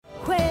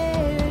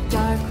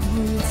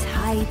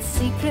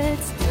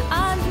secrets,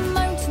 and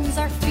mountains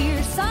are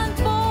fierce and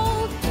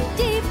bold.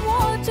 Deep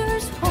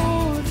waters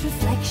hold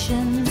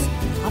reflections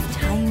of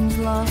times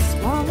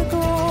lost long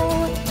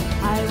ago.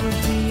 I will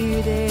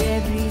hear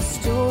every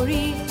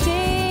story,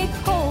 take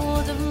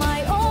hold of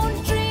my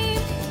own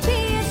dream,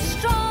 be as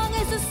strong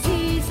as the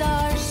seas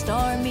are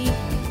stormy,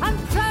 and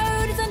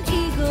proud as an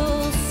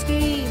eagle's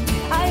scream.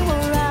 I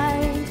will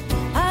ride,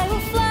 I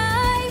will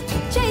fly,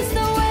 chase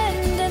the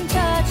wind and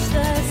touch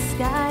the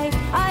sky.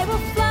 I will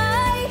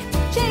fly,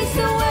 chase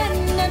the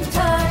wind and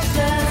touch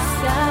the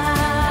sky.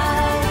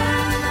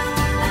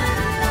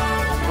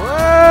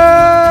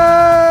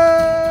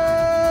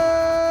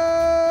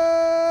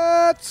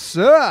 What's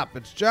up?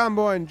 It's John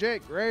Boy and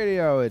Jake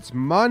Radio. It's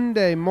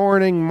Monday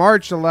morning,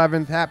 March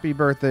 11th. Happy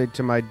birthday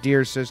to my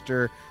dear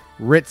sister,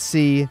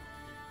 Ritzy.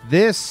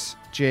 This,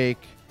 Jake,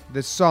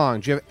 this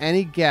song, do you have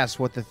any guess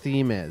what the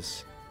theme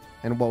is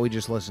and what we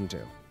just listened to?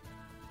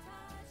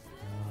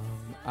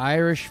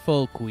 Irish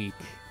Folk Week.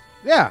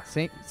 Yeah.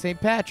 St.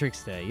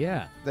 Patrick's Day,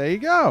 yeah. There you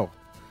go.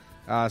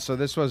 So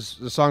this was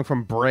the song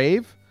from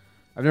Brave.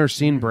 I've never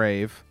seen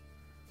Brave,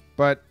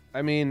 but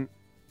I mean,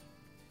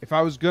 if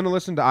I was going to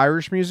listen to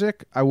Irish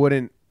music, I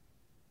would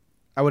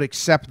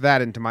accept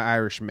that into my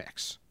Irish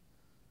mix.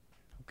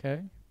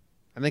 Okay.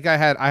 I think I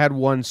had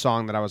one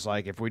song that I was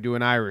like, if we do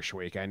an Irish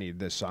week, I need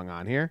this song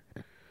on here.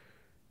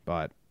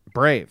 But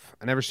Brave.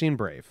 I never seen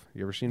Brave.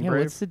 You ever seen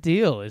Brave? What's the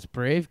deal? Is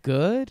Brave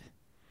good?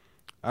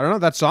 I don't know.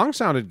 That song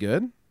sounded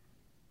good.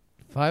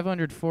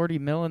 540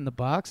 mil in the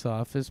box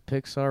office.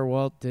 Pixar,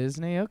 Walt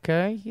Disney.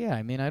 Okay. Yeah,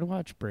 I mean, I'd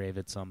watch Brave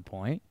at some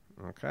point.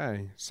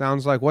 Okay.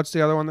 Sounds like, what's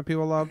the other one that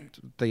people loved?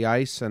 The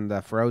Ice and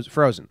the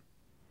Frozen.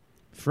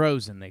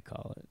 Frozen, they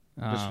call it.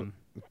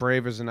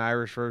 Brave is an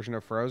Irish version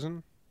of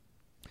Frozen?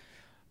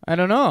 I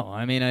don't know.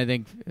 I mean, I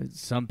think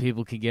some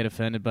people can get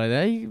offended by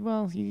that. You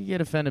can get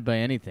offended by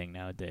anything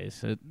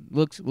nowadays. It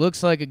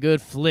looks like a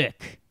good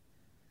flick.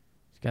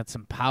 It's got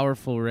some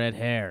powerful red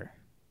hair.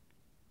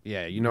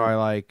 Yeah, you know I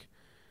like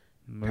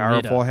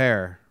Merida. powerful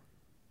hair.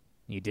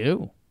 You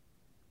do?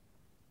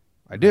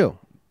 I do.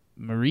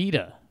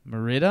 Merida?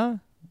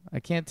 I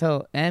can't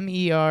tell.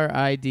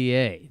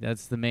 Merida.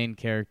 That's the main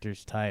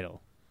character's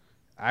title.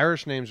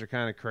 Irish names are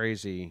kind of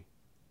crazy.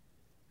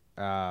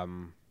 I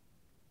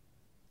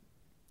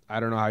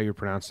don't know how you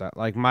pronounce that.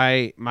 Like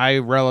my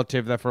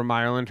relative that from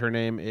Ireland, her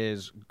name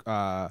is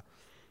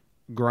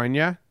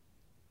Grania.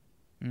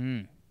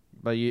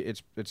 But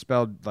it's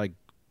spelled like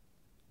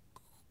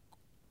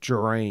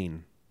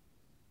Geraint.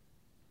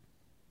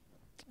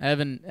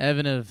 Evan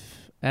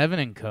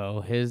and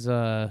Co. His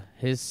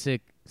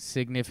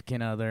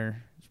significant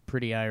other is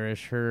pretty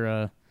Irish.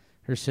 Her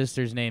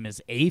sister's name is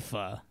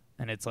Aoife,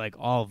 and it's like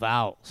all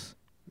vowels.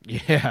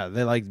 Yeah,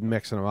 they like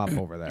mixing them up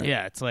over there.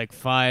 Yeah, it's like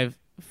five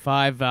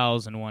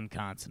vowels and one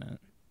consonant.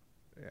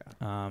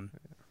 Yeah,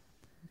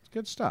 it's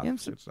good stuff. Yeah,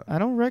 good stuff. I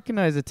don't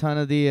recognize a ton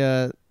of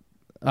the.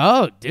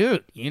 Oh,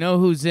 dude, you know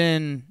who's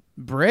in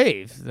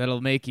Brave?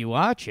 That'll make you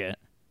watch it.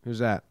 Who's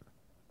that?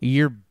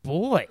 Your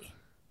boy,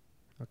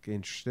 Okay,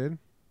 interested.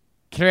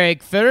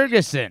 Craig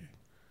Ferguson.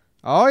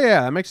 Oh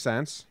yeah, that makes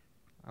sense.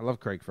 I love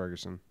Craig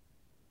Ferguson.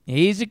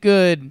 He's a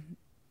good.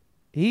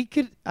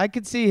 I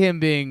could see him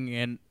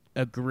being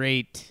a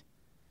great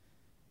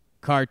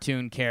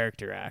cartoon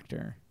character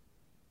actor.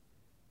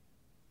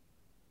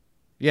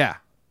 Yeah,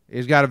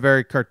 he's got a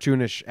very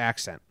cartoonish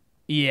accent.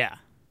 Yeah.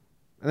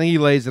 I think he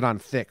lays it on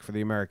thick for the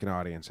American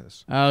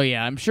audiences. Oh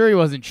yeah, I'm sure he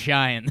wasn't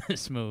shy in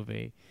this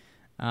movie.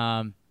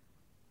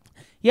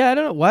 Yeah, I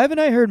don't know. Why haven't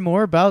I heard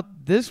more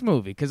about this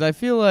movie? Because I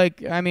feel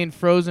like, I mean,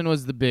 Frozen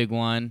was the big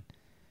one.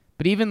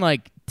 But even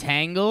like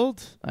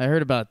Tangled, I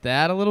heard about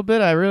that a little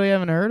bit. I really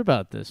haven't heard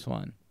about this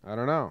one. I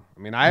don't know. I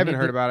mean, I haven't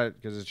heard about it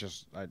because it's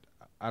just,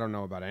 I don't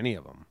know about any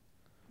of them.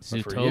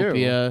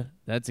 Zootopia,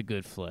 that's a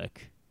good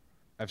flick.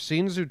 I've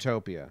seen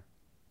Zootopia.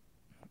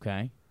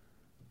 Okay.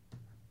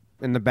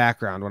 In the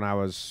background when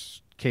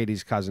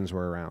Katie's cousins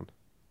were around.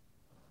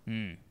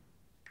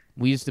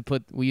 We used to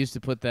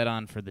put that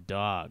on for the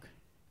dog.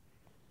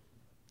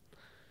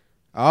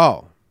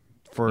 Oh,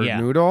 for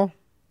Noodle?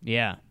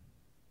 Yeah.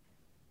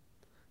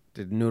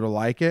 Did Noodle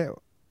like it?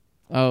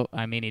 Oh,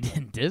 I mean, he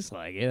didn't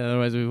dislike it.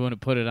 Otherwise, we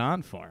wouldn't put it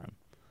on for him.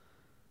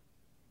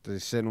 Did he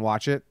sit and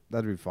watch it?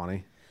 That'd be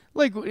funny.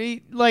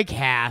 Like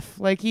half.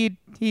 Like he'd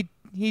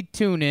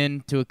tune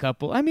in to a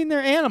couple. I mean, they're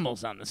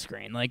animals on the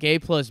screen. Like A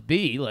plus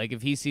B. Like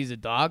if he sees a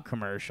dog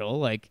commercial,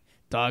 like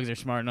dogs are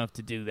smart enough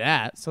to do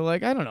that. So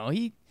like I don't know.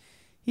 He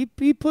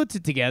puts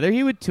it together.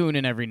 He would tune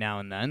in every now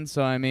and then.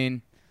 So I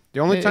mean. The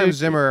only time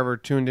Zimmer ever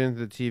tuned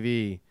into the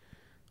TV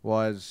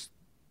was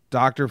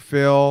Dr.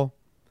 Phil,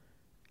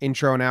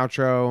 intro and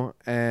outro,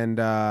 and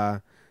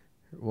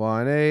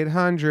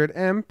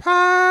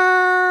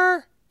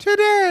 1-800-EMPIRE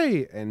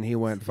today, and he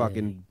went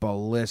fucking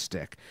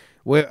ballistic.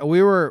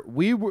 We were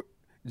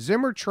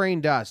Zimmer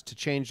trained us to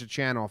change the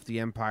channel if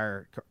the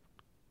Empire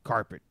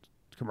carpet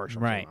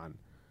commercial came on.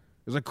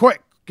 It was like,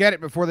 quick, get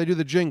it before they do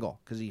the jingle,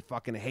 because he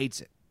fucking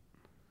hates it.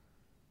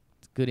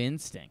 It's good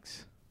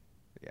instincts.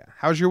 Yeah.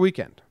 How's your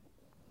weekend?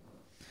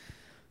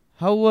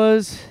 How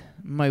was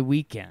my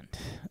weekend.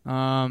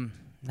 Now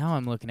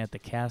I'm looking at the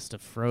cast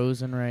of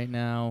Frozen right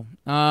now.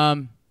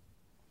 My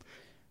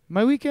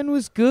weekend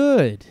was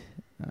good.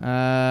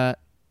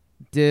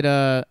 Did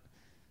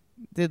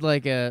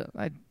like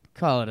I'd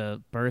call it a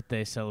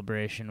birthday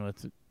celebration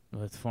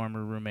with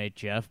former roommate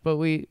Jeff, but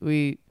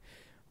we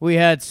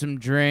had some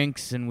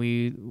drinks and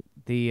we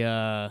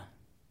have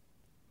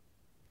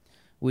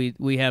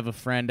a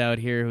friend out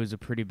here who's a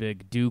pretty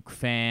big Duke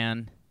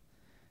fan.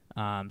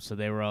 So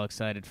they were all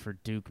excited for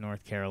Duke,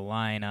 North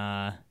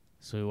Carolina.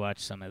 So we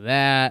watched some of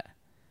that.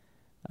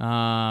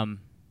 And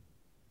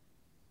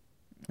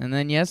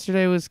then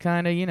yesterday was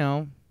kind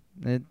of,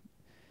 it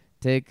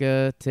take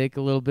a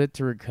little bit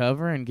to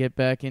recover and get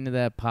back into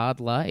that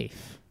pod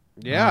life.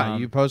 Yeah,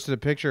 you posted a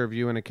picture of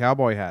you in a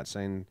cowboy hat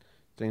saying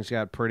things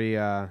got pretty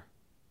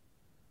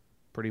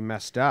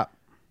messed up.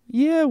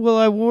 Yeah, well,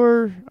 I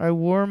wore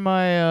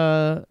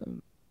my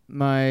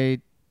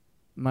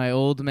my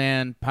old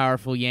man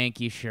powerful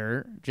Yankee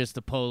shirt, just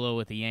a polo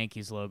with the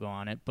Yankees logo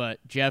on it. But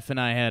Jeff and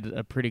I had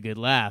a pretty good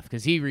laugh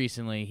because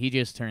he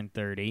just turned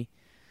 30,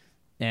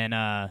 and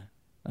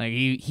like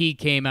he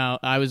came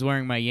out. I was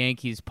wearing my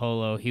Yankees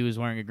polo. He was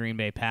wearing a Green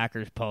Bay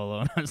Packers polo,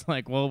 and I was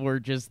like, "Well, we're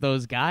just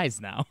those guys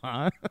now,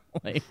 huh?"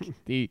 Like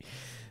the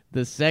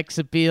sex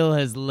appeal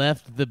has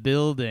left the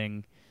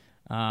building.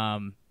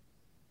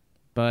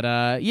 But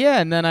yeah,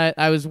 and then I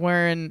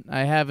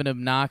have an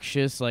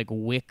obnoxious like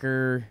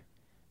wicker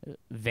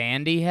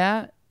Vandy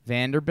hat,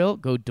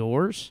 Vanderbilt, go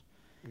Doors.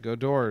 Go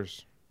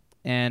Doors.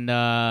 And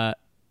I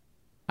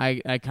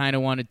kind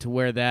of wanted to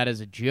wear that as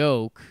a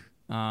joke.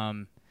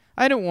 I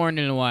hadn't worn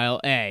it in a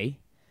while, A.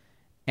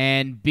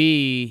 And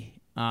B,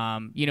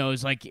 it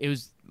was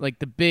like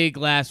the big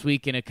last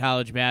weekend of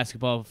college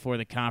basketball before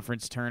the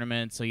conference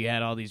tournament, so you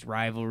had all these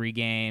rivalry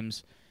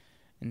games.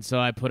 And so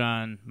I put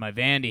on my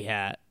Vandy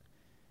hat.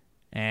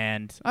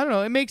 And I don't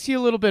know, it makes you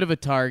a little bit of a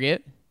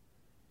target.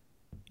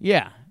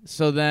 Yeah.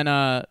 So then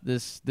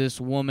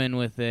this woman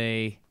with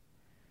a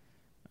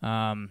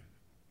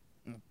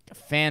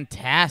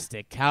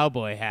fantastic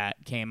cowboy hat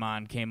came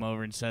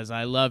over and says,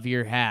 "I love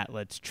your hat,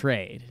 let's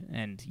trade."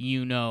 And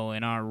in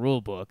our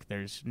rule book,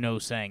 there's no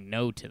saying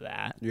no to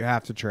that. You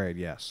have to trade,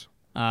 yes.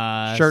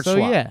 Shirt swap.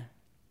 Yeah.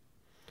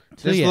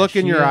 This look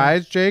in your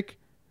eyes, Jake,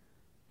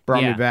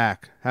 brought me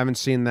back. Haven't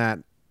seen that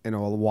in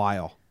a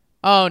while.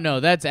 Oh, no,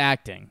 that's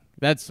acting.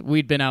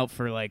 We'd been out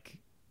for I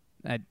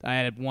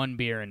had one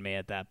beer in me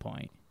at that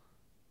point.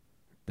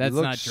 That's you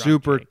look not drunk,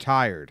 super Jake.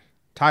 tired,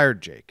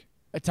 Jake.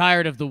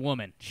 Tired of the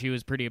woman. She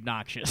was pretty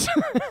obnoxious.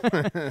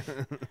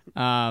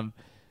 But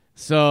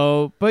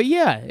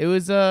yeah, it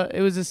was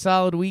a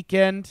solid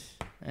weekend,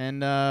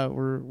 and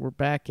we're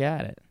back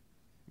at it.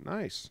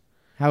 Nice.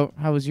 How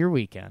was your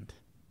weekend?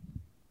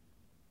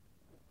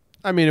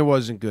 I mean, it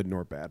wasn't good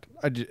nor bad.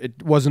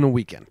 It wasn't a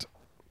weekend.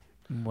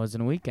 It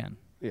wasn't a weekend.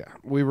 Yeah,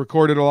 we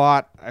recorded a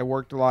lot. I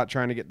worked a lot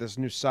trying to get this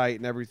new site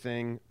and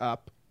everything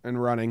up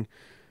and running.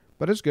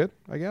 But it's good,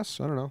 I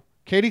guess. I don't know.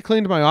 Katie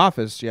cleaned my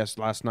office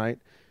last night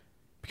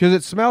because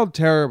it smelled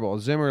terrible.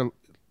 Zimmer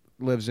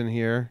lives in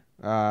here,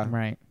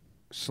 right,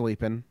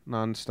 sleeping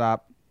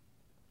nonstop.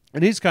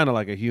 And he's kind of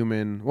like a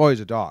human. Well,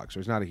 he's a dog, so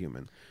he's not a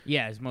human.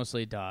 Yeah, he's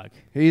mostly a dog.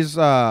 He's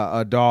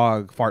a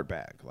dog fart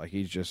bag. Like,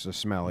 he's just a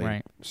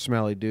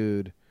smelly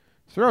dude.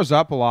 Throws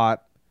up a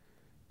lot.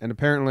 And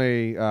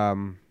apparently...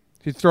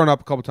 he's thrown up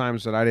a couple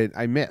times that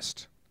I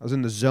missed. I was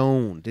in the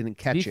zone, didn't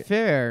catch it. To be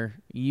fair,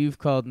 you've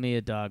called me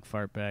a dog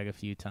fart bag a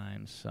few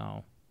times,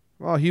 so.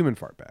 Well, a human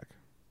fart bag.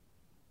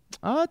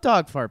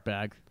 Dog fart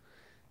bag.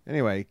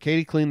 Anyway,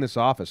 Katie cleaned this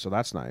office, so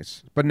that's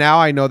nice. But now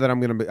I know that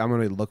I'm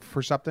gonna look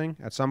for something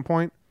at some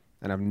point,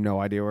 and I have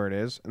no idea where it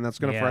is, and that's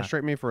gonna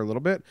frustrate me for a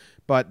little bit.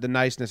 But the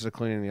niceness of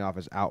cleaning the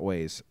office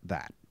outweighs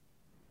that.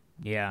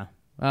 Yeah.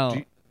 Well,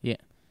 yeah.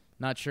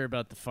 Not sure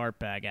about the fart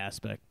bag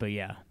aspect, but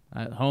yeah.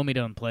 Homie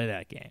don't play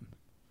that game.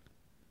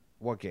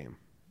 What game?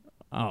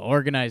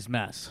 Organized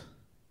mess.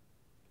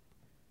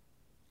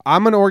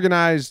 I'm an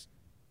organized...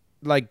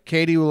 Like,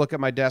 Katie will look at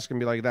my desk and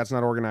be like, that's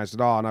not organized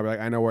at all. And I'll be like,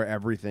 I know where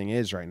everything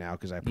is right now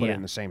because I put it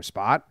in the same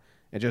spot.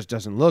 It just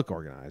doesn't look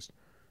organized.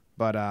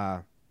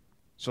 But,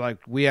 so, like,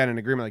 we had an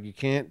agreement, like, you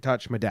can't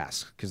touch my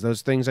desk because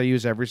those things I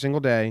use every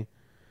single day.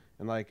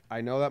 And, like,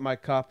 I know that my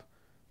cup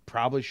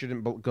probably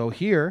shouldn't go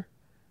here.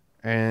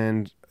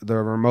 And the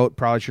remote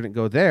probably shouldn't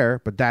go there,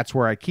 but that's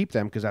where I keep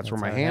them because that's where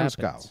my hands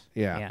go.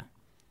 Yeah.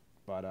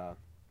 But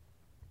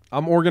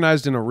I'm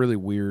organized in a really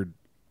weird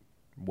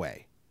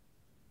way.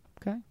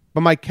 Okay.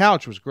 But my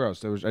couch was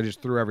gross. I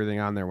just threw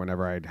everything on there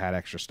whenever I had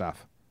extra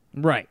stuff.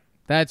 Right.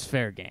 That's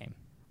fair game.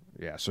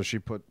 Yeah, so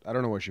I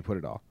don't know where she put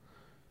it all.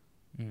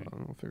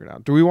 We'll figure it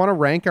out. Do we want to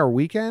rank our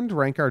weekend,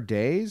 rank our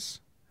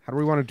days? How do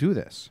we want to do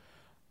this?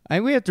 I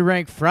think we have to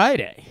rank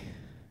Friday.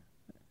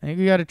 I think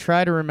we got to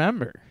try to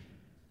remember.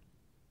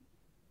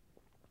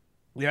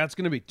 Yeah, it's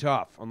going to be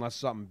tough unless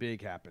something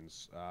big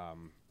happens.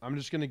 I'm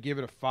just going to give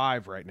it a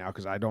 5 right now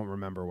because I don't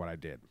remember what I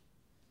did.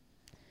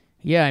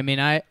 Yeah, I mean,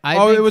 I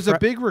think it was a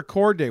big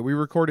record day. We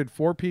recorded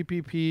 4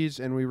 PPPs,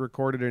 and we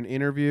recorded an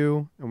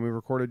interview, and we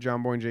recorded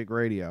John Boy and Jake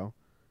Radio.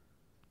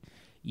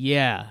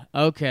 Yeah.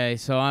 Okay.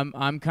 So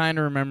I'm kind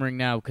of remembering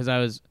now because I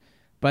was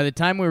by the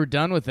time we were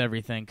done with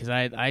everything because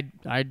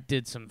I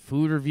did some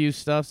food review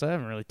stuff, so I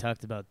haven't really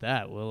talked about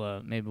that.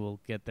 Maybe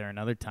we'll get there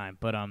another time.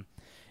 But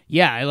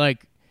yeah, I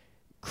like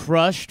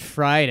crushed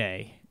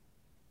Friday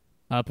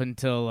up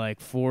until like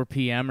 4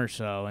 p.m. or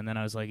so, and then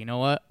I was like, you know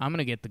what? I'm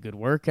gonna get the good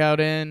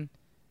workout in,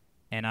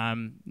 and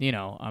I'm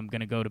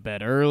gonna go to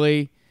bed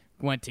early.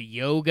 Went to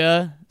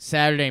yoga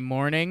Saturday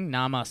morning,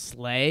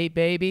 Namaste,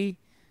 baby.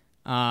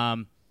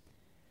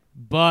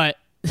 But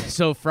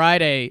so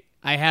Friday,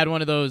 I had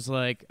one of those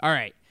like, all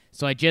right,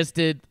 so I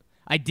did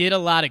a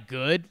lot of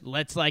good.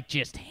 Let's like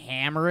just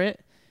hammer it.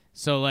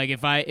 So like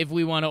if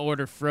we want to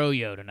order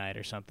froyo tonight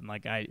or something,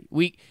 like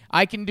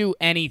I can do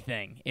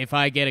anything if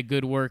I get a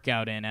good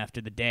workout in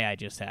after the day I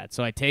just had.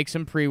 So I take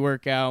some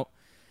pre-workout,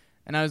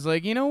 and I was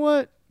like, you know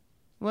what?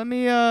 Let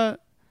me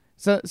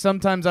So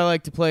sometimes I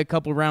like to play a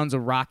couple rounds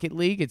of Rocket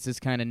League. It's this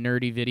kind of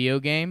nerdy video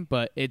game,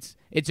 but it's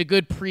a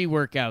good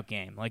pre-workout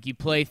game. Like you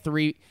play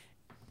 3.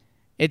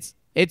 It's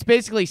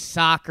basically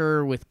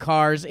soccer with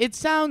cars. It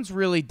sounds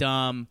really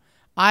dumb.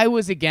 I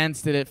was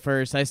against it at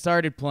first. I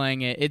started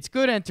playing it. It's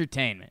good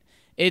entertainment.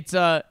 It's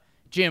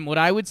Jim, what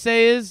I would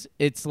say is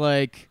it's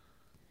like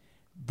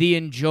the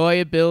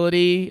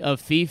enjoyability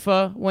of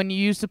FIFA when you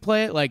used to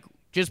play it, like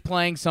just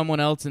playing someone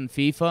else in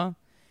FIFA.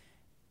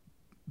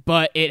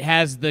 But it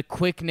has the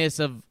quickness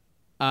of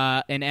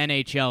an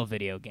NHL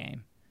video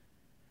game.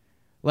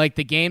 Like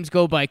the games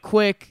go by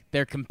quick,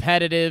 they're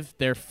competitive,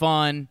 they're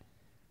fun.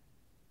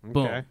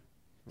 Boom. Okay.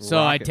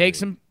 So I take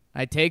some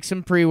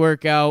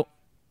pre-workout,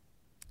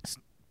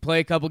 play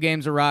a couple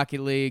games of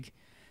Rocket League.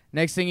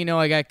 Next thing you know,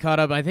 I got caught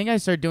up. I think I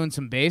started doing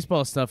some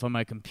baseball stuff on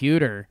my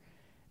computer,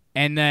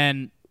 and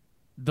then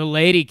the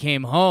lady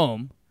came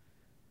home,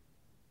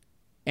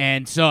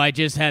 and so I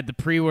just had the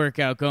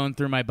pre-workout going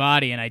through my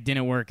body, and I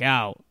didn't work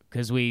out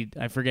because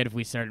I forget if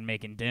we started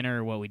making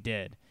dinner or what we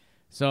did.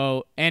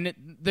 So, and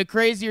the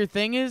crazier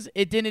thing is,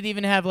 it didn't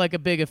even have like a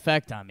big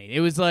effect on me.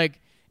 It was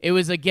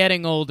a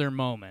getting older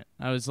moment.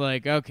 I was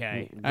like,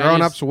 okay.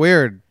 Growing up's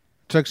weird.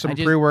 Took some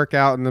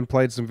pre-workout and then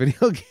played some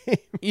video games.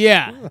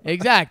 Yeah,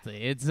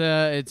 exactly.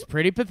 It's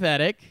pretty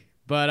pathetic,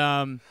 but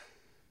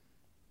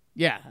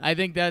yeah, I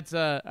think that's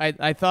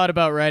I thought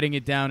about writing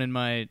it down in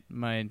my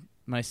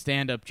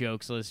stand-up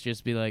jokes list,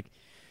 just be like,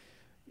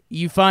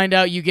 you find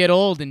out you get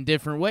old in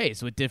different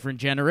ways with different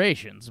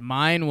generations.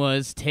 Mine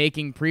was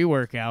taking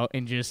pre-workout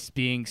and just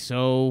being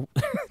so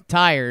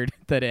tired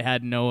that it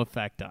had no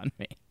effect on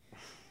me.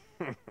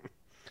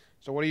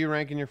 So what are you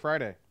ranking your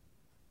Friday?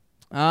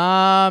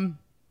 I'm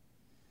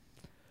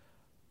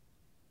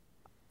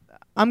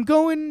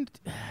going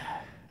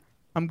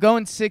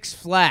 6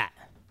 flat.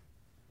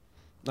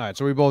 All right,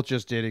 so we both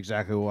just did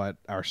exactly what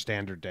our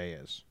standard day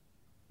is.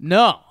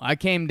 No, I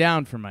came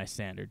down for my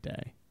standard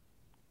day.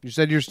 You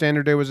said your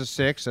standard day was a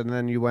 6, and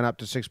then you went up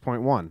to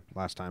 6.1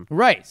 last time.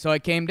 Right, so I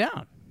came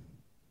down.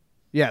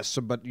 Yes,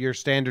 but your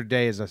standard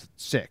day is a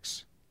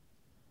 6.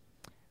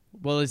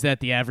 Well, is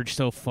that the average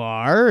so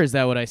far? Or is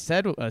that what I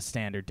said a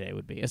standard day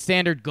would be? A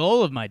standard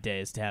goal of my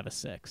day is to have a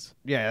 6.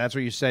 Yeah, that's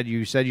what you said.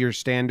 You said your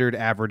standard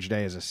average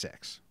day is a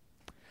 6.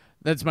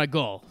 That's my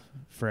goal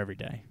for every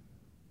day.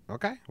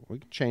 Okay, we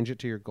can change it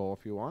to your goal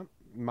if you want.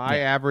 My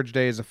average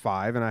day is a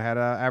 5, and I had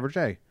an average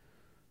day.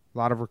 A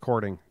lot of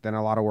recording, then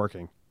a lot of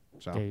working.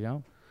 So there you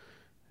go.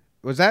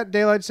 Was that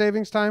daylight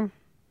savings time?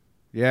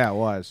 Yeah, it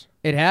was.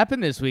 It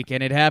happened this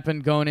weekend. It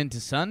happened going into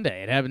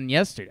Sunday. It happened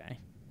yesterday.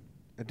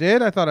 It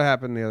did? I thought it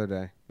happened the other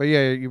day. But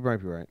yeah, you might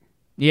be right.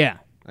 Yeah.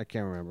 I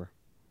can't remember.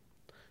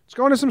 Let's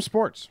go into some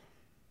sports.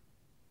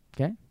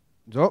 Okay.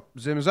 Oh,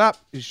 Zim is up.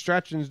 He's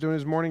stretching. He's doing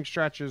his morning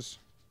stretches.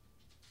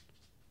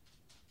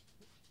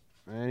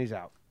 And he's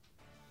out.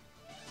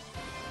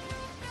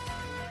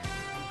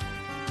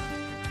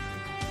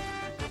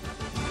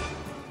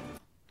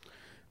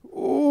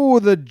 Ooh,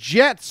 the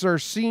Jets are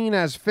seen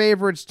as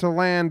favorites to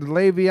land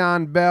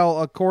Le'Veon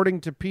Bell,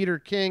 according to Peter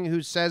King,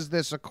 who says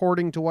this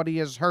according to what he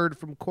has heard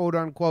from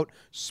quote-unquote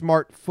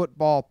smart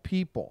football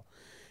people.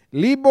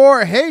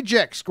 Libor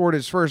Hajek scored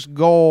his first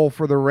goal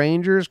for the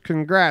Rangers.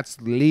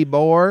 Congrats,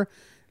 Libor.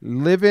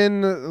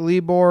 Livin'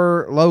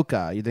 Libor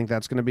Loca. You think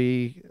that's going to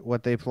be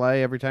what they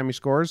play every time he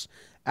scores?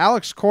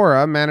 Alex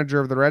Cora,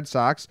 manager of the Red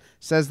Sox,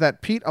 says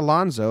that Pete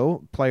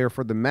Alonso, player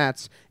for the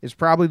Mets, is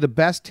probably the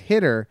best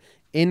hitter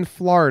in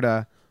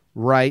Florida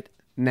right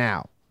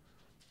now.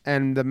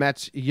 And the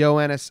Mets'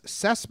 Yoenis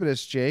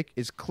Cespedes, Jake,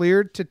 is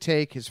cleared to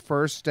take his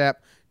first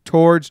step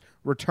towards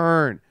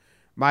return.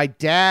 My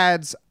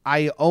dad's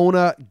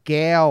Iona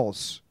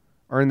Gales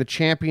are in the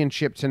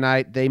championship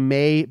tonight. They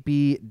may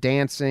be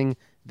dancing.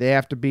 They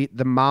have to beat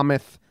the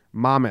Mammoths.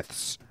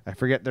 I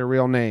forget their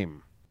real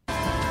name. A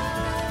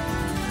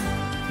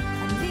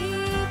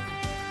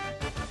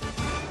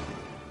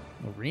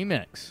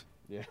remix.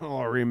 Yeah, a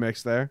little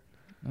remix there.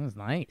 That was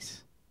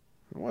nice.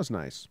 It was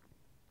nice.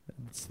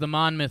 It's the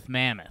Monmouth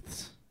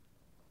Mammoths.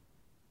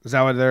 Is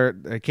that what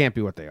it can't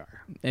be what they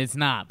are. It's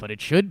not, but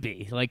it should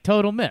be. Like,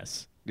 total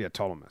miss. Yeah,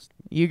 total miss.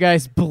 You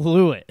guys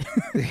blew it.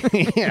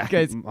 Yeah. You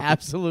guys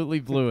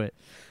absolutely blew it.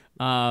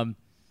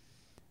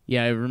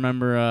 Yeah, I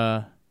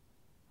remember.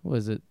 What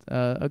was it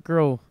a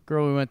girl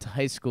we went to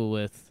high school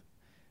with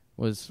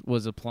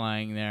was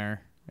applying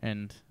there,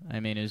 and I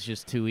mean it was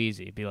just too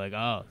easy. It'd be like,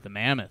 oh, the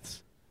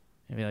Mammoths.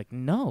 I'd be like,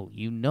 no,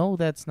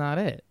 that's not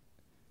it.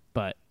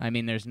 But I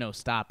mean, there's no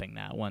stopping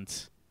that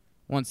once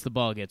the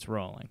ball gets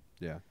rolling.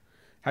 Yeah.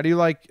 How do you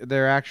like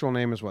their actual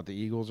name? Is what, the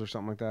Eagles or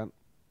something like that?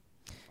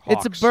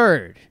 Hawks. It's a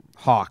bird.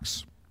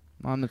 Hawks.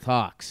 On the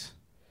Hawks.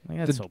 Like,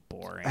 that's so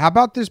boring. How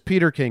about this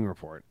Peter King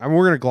report? I mean,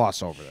 we're going to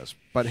gloss over this,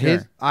 but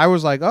Sure. I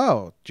was like,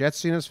 oh, Jets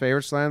Cena's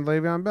favorite slammed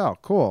Le'Veon Bell.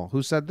 Cool.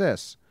 Who said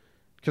this?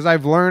 Because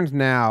I've learned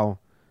now,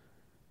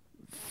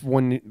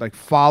 when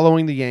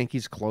following the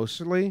Yankees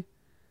closely,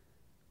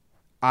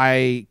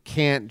 I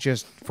can't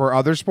just, for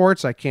other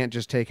sports, I can't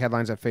just take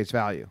headlines at face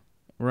value.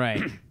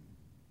 Right.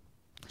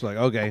 It's like,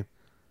 okay.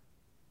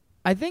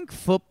 I think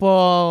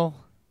football,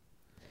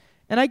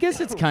 and I guess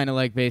it's kind of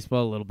like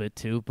baseball a little bit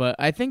too, but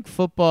I think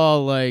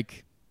football,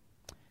 like,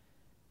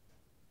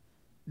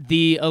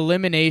 the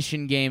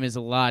elimination game is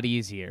a lot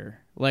easier.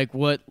 Like,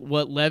 what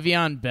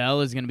Le'Veon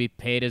Bell is going to be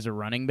paid as a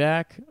running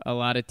back, a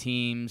lot of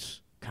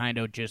teams kind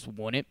of just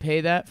wouldn't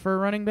pay that for a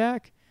running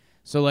back.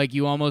 So, like,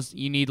 you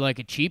need, like,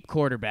 a cheap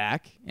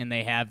quarterback, and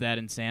they have that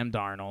in Sam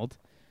Darnold.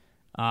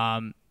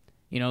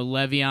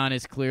 Le'Veon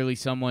is clearly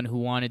someone who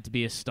wanted to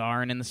be a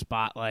star and in the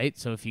spotlight,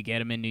 so if you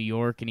get him in New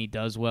York and he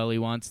does well, he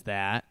wants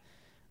that.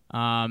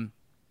 And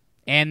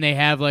they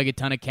have, like, a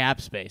ton of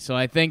cap space. So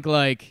I think,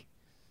 like,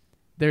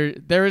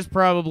 there is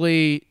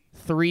probably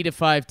 3 to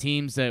 5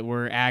 teams that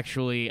were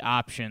actually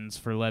options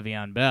for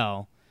Le'Veon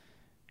Bell,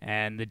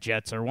 and the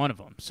Jets are one of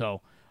them.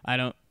 So I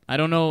don't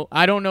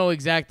know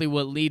exactly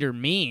what leader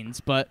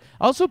means, but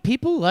also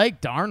people like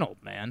Darnold,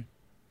 man.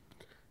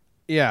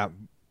 Yeah.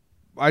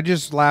 I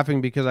just laughing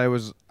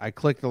because I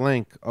clicked the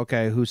link.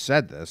 Okay, who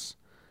said this?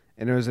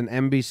 And it was an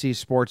NBC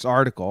Sports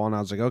article, and I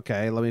was like,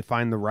 okay, let me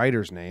find the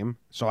writer's name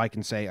so I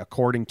can say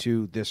according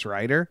to this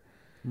writer.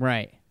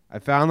 Right. I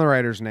found the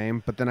writer's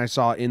name, but then I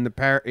saw in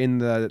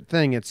the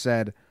thing it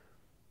said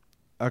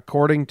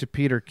according to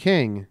Peter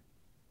King,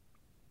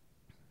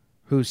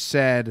 who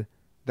said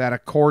that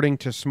according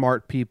to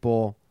smart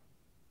football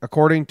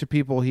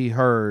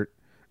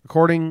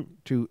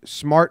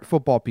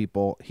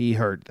people he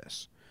heard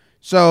this.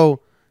 So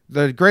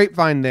the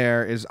grapevine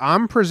there is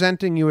I'm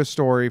presenting you a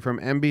story from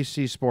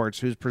NBC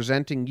Sports, who's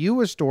presenting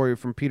you a story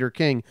from Peter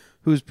King,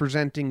 who's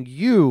presenting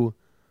you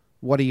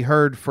what he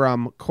heard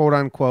from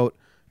quote-unquote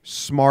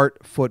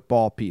smart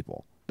football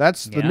people.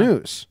 That's the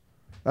news.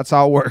 That's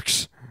how it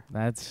works.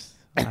 I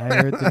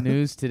heard the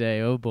news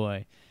today. Oh,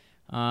 boy.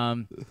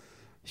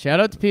 Shout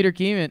out to Peter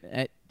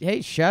Keeman.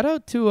 Hey, shout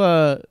out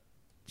to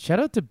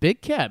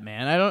Big Cat,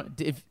 man.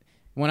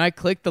 When I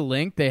clicked the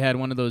link, they had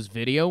one of those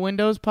video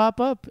windows pop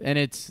up, and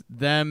it's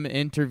them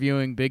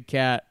interviewing Big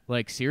Cat,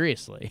 like,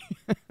 seriously.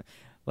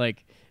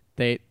 Like,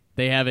 they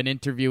have an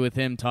interview with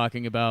him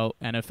talking about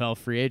NFL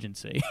free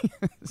agency.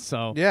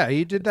 So yeah,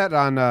 he did that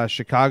on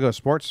Chicago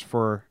Sports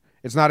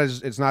it's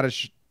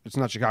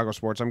not Chicago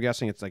Sports. I'm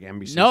guessing it's like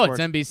NBC. No, Sports.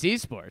 it's NBC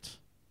Sports.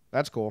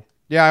 That's cool.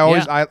 Yeah,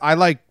 I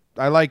like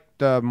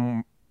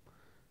the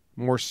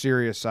more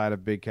serious side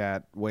of Big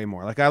Cat way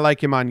more. Like, I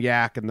like him on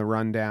Yak and the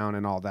Rundown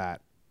and all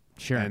that.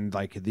 Sure. And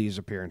like these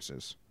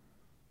appearances.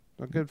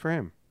 So good for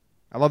him.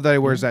 I love that he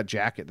wears that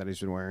jacket that he's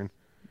been wearing.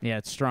 Yeah,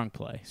 it's strong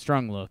play.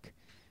 Strong look.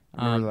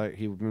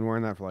 He's been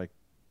wearing that for like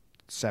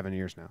 7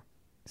 years now.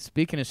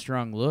 Speaking of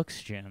strong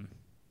looks, Jim,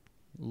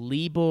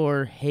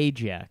 Libor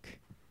Hajek.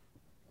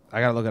 I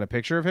got to look at a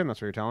picture of him?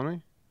 That's what you're telling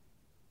me?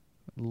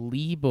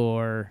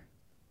 Libor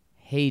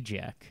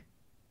Hajek.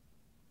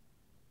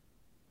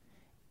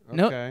 Okay.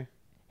 No,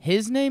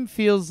 his name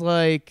feels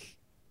like...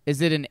 Is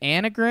it an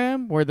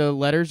anagram where the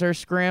letters are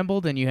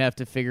scrambled and you have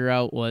to figure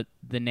out what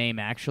the name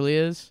actually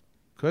is?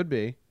 Could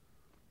be.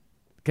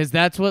 Because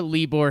that's what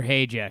Libor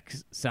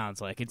Hajek sounds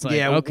like. It's like,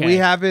 yeah, okay. We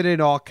have it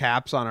in all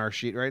caps on our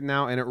sheet right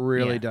now, and it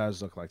really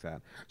does look like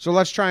that. So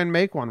let's try and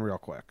make one real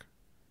quick.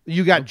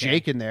 You got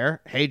Jake in there.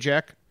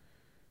 Hajek.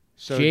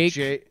 So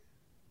Jake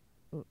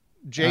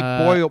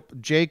Boyle.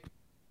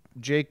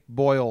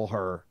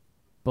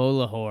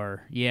 Bolahor.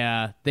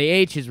 Yeah. The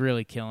H is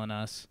really killing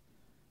us.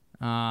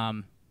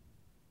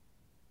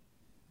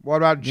 What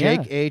about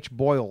Jake H.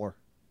 Boyle?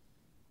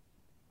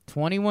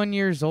 21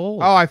 years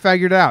old. Oh, I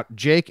figured it out.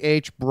 Jake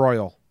H.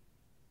 Broyle.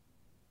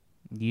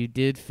 You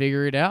did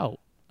figure it out.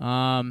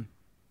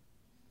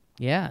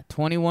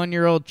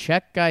 21-year-old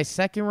Czech guy,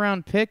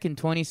 second-round pick in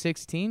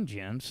 2016,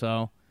 Jim.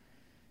 So,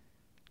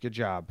 good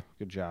job.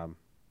 Do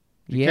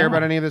you care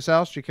about any of this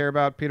else? Do you care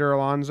about Peter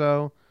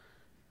Alonso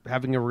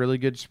having a really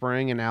good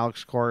spring and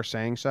Alex Cora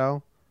saying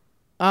so?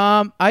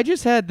 I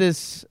just had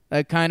this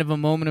kind of a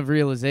moment of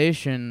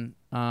realization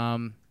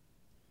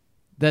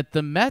that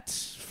the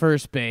Mets'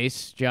 first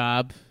base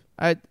job,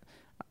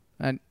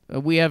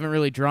 we haven't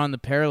really drawn the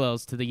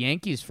parallels to the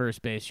Yankees'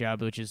 first base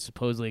job, which is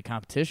supposedly a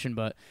competition,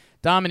 but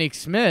Dominic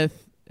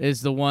Smith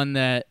is the one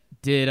that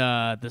did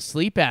the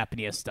sleep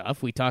apnea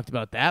stuff. We talked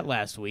about that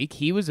last week.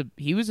 He was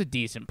a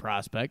decent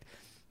prospect.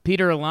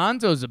 Peter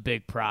Alonso's a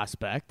big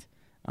prospect.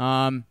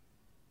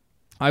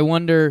 I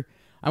wonder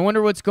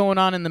what's going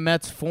on in the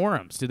Mets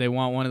forums. Do they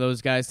want one of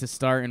those guys to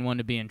start and one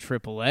to be in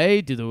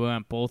AAA? Do they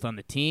want both on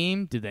the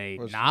team? Do they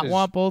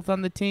want both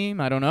on the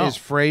team? I don't know. Is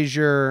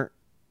Frazier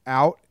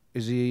out?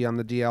 Is he on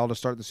the DL to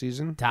start the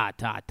season? Todd.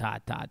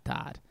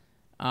 Because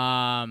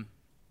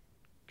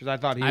I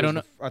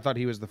thought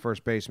he was the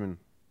first baseman.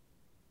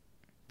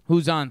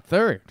 Who's on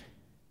third?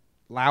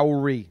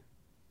 Lowry.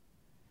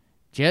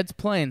 Jed's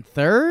playing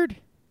third?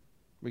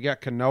 We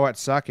got Cano at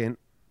second.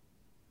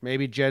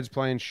 Maybe Jed's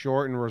playing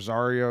short and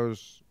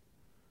Rosario's.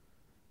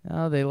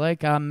 Oh, they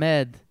like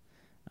Ahmed.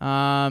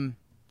 Yeah,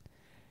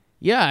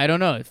 I don't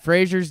know.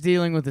 Frazier's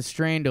dealing with a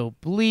strained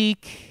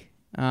oblique.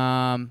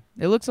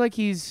 It looks like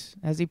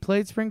has he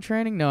played spring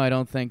training? No, I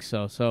don't think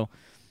so. So,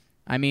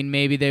 I mean,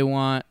 maybe they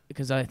want,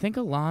 because I think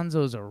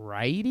Alonso's a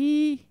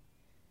righty.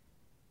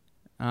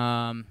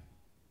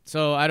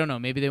 So I don't know.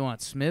 Maybe they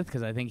want Smith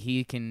because I think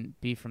he can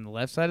be from the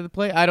left side of the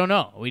plate. I don't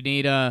know. We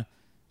need our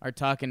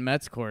Talking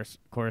Mets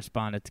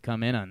correspondent to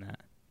come in on that.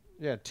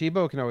 Yeah,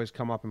 Tebow can always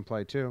come up and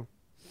play too.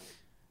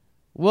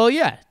 Well,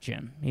 yeah,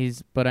 Jim.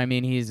 He's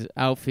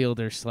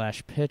outfielder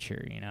 /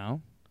 pitcher. You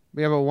know.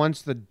 Yeah, but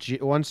once Jose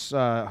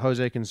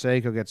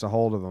Canseco gets a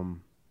hold of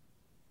him,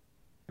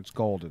 it's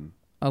golden.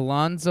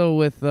 Alonso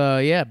with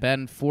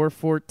batting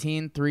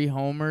 .414, 3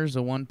 homers, a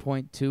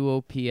 1.2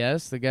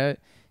 OPS. The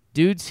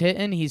dude's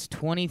hitting. He's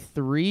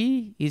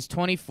 23. He's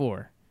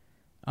 24.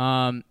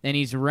 And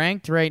he's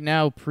ranked right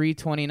now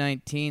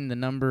pre-2019 the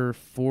number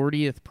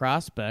 40th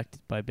prospect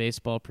by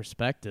Baseball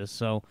Prospectus.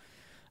 So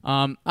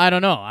I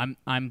don't know.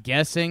 I'm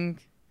guessing.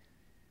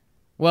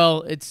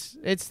 Well, it's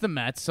the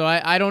Mets, so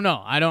I don't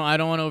know. I don't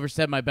want to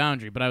overstep my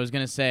boundary, but I was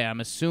gonna say I'm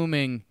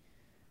assuming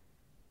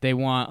they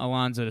want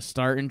Alonso to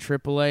start in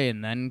AAA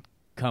and then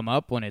come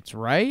up when it's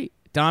right.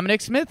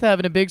 Dominic Smith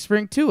having a big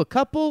spring too. A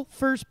couple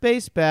first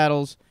base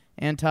battles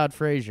and Todd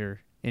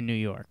Frazier in New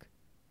York.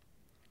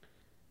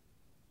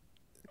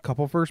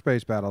 Couple first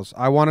base battles.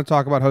 I want to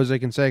talk about Jose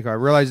Canseco. I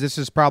realize this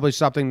is probably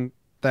something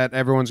that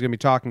everyone's going to be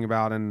talking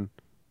about, and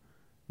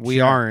we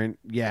aren't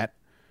yet.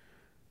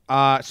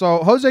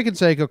 So Jose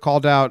Canseco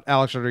called out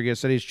Alex Rodriguez,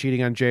 said he's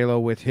cheating on J-Lo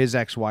with his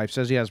ex-wife,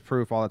 says he has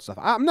proof, all that stuff.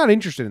 I'm not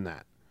interested in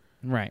that.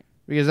 Right.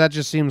 Because that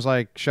just seems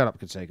like, shut up,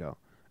 Canseco.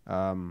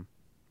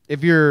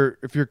 If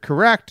you're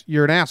correct,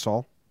 you're an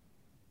asshole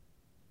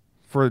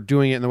for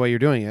doing it in the way you're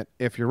doing it.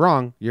 If you're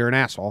wrong, you're an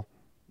asshole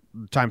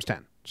times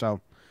 10.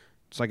 So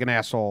it's like an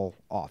asshole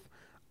off.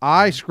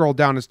 I scrolled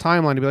down his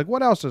timeline to be like,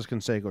 what else does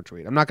Canseco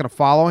tweet? I'm not going to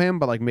follow him,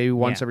 but like maybe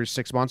once every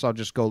 6 months I'll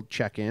just go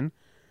check in.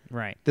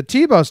 Right. The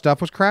Tebow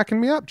stuff was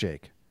cracking me up,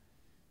 Jake.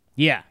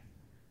 Yeah.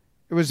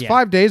 It was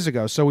 5 days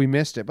ago, so we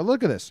missed it. But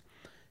look at this.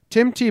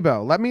 Tim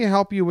Tebow, let me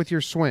help you with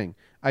your swing.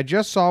 I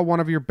just saw one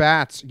of your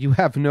bats. You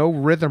have no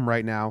rhythm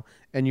right now,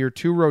 and you're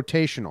too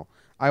rotational.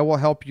 I will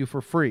help you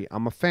for free.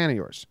 I'm a fan of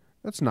yours.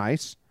 That's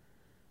nice.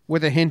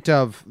 With a hint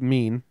of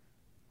mean.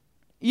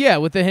 Yeah,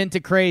 with a hint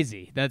of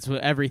crazy. That's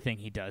what everything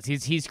he does.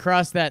 He's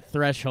crossed that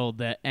threshold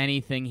that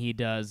anything he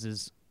does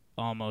is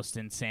almost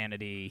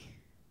insanity.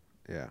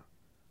 Yeah.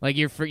 Like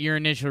your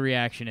initial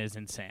reaction is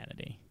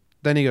insanity.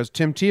 Then he goes,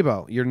 Tim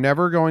Tebow, you're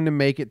never going to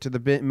make it to the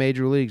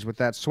major leagues with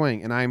that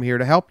swing, and I'm here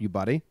to help you,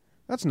 buddy.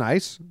 That's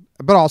nice,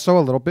 but also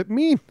a little bit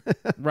mean.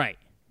 Right.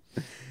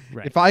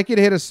 If I could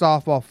hit a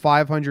softball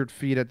 500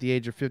 feet at the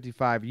age of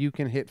 55, you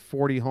can hit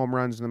 40 home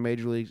runs in the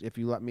major leagues if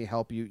you let me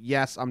help you.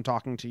 Yes, I'm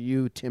talking to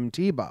you, Tim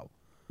Tebow.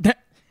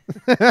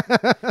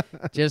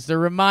 Just a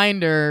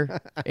reminder,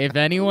 if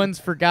anyone's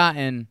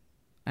forgotten,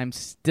 I'm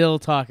still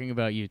talking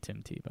about you,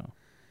 Tim Tebow.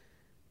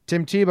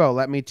 Tim Tebow,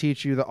 let me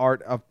teach you the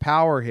art of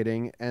power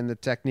hitting and the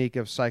technique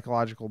of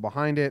psychological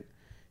behind it.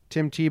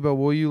 Tim Tebow,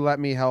 will you let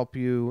me help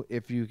you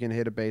if you can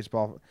hit a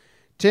baseball?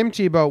 Tim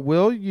Tebow,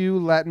 will you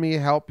let me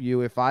help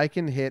you if I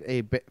can hit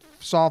a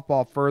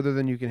softball further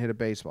than you can hit a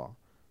baseball?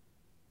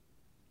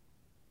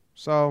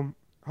 So,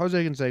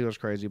 Jose Canseco's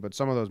crazy, but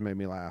some of those made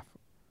me laugh.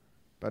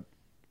 But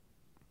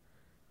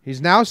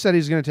he's now said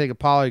he's going to take a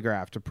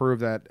polygraph to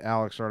prove that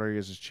Alex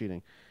Rodriguez is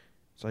cheating.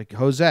 It's like,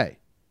 Jose,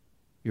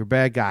 you're a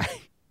bad guy.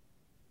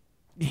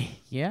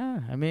 Yeah,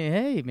 I mean,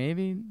 hey,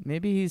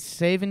 maybe he's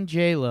saving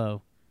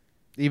J-Lo.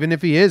 Even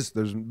if he is,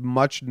 there's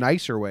much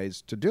nicer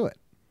ways to do it.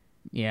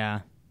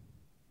 Yeah.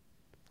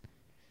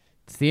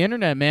 It's the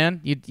internet, man.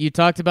 You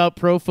talked about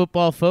Pro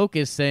Football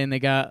Focus saying they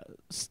got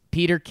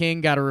Peter King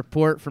got a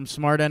report from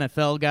smart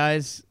NFL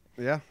guys.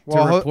 Yeah.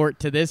 Well, to report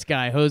to this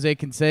guy, Jose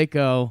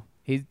Canseco.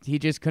 He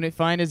just couldn't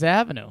find his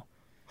avenue.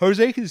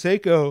 Jose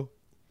Canseco.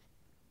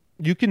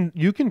 You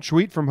can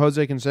tweet from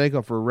Jose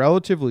Canseco for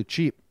relatively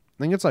cheap.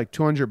 I think it's like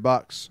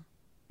 $200.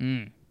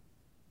 And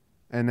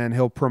then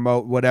he'll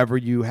promote whatever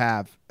you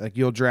have. Like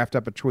you'll draft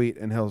up a tweet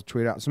and he'll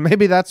tweet out. So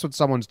maybe that's what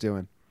someone's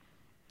doing.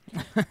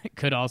 It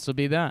could also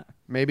be that.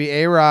 Maybe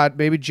A-Rod,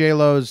 maybe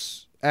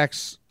J-Lo's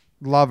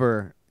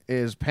ex-lover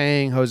is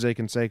paying Jose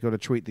Canseco to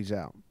tweet these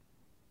out.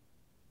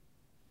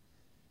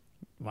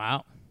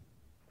 Wow.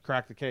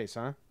 Crack the case,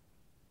 huh?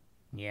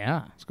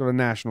 Yeah. Let's go to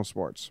national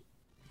sports.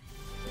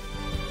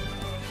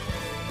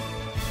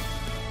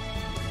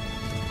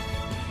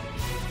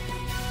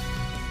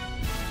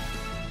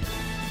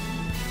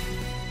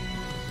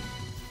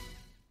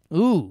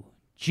 Ooh,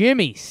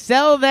 Jimmy,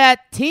 sell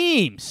that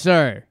team,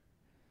 sir.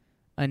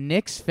 A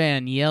Knicks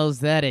fan yells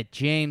that at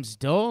James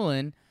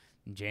Dolan.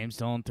 James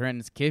Dolan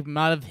threatens to kick him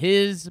out of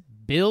his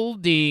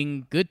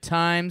building. Good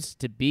times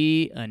to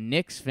be a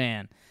Knicks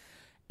fan.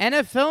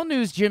 NFL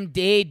news, Jim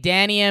Day,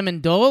 Danny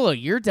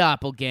Amendola, your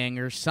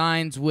doppelganger,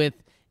 signs with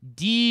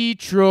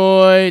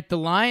Detroit. The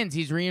Lions,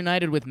 he's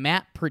reunited with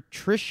Matt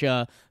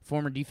Patricia,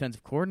 former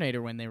defensive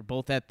coordinator when they were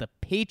both at the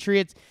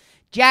Patriots.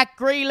 Jack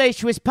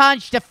Grealish was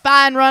punched. A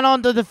fan ran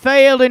onto the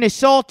field and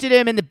assaulted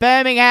him in the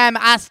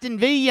Birmingham-Aston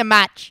Villa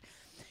match.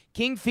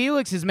 King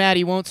Felix is mad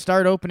he won't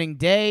start opening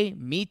day.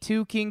 Me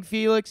too, King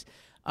Felix.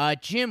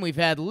 Jim, we've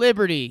had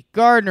Liberty,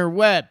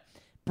 Gardner-Webb,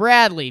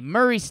 Bradley,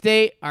 Murray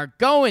State are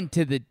going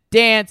to the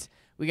dance.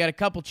 We got a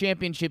couple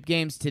championship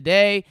games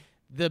today.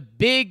 The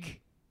big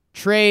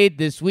trade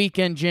this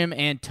weekend, Jim,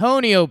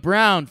 Antonio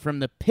Brown from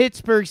the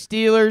Pittsburgh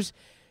Steelers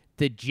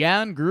to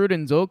John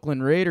Gruden's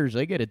Oakland Raiders.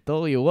 I got to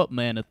tell you what,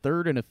 man, a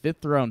 3rd and a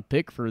 5th round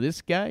pick for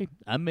this guy,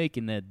 I'm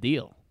making that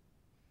deal.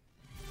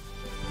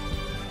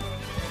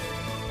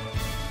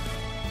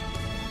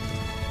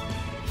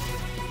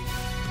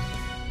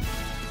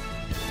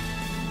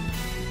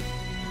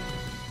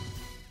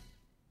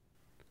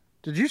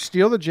 Did you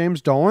steal the James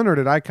Dolan, or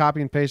did I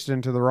copy and paste it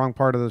into the wrong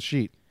part of the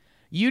sheet?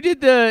 You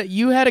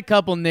had a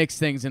couple Knicks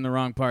things in the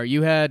wrong part.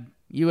 You had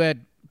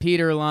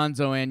Peter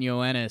Alonso and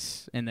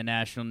Ioannis in the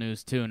national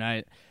news too,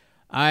 and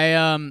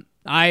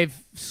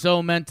I've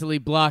so mentally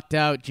blocked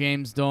out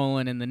James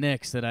Dolan and the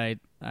Knicks that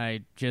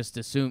I just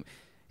assumed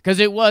because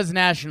it was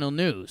national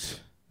news.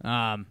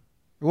 It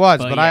was,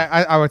 but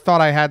yeah. I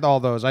thought I had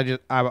all those.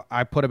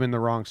 I put them in the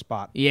wrong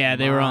spot. Yeah,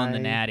 they were on the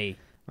natty.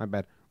 My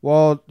bad.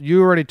 Well,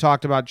 you already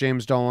talked about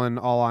James Dolan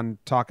all on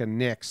Talking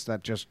Knicks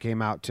that just came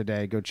out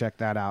today. Go check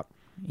that out.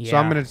 Yeah. So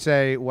I'm going to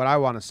say what I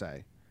want to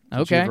say.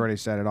 Okay. You've already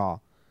said it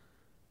all.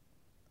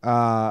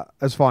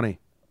 It's funny.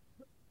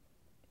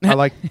 I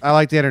like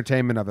the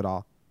entertainment of it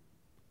all.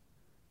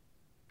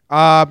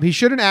 He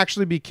shouldn't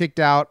actually be kicked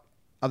out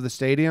of the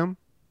stadium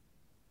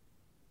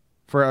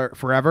for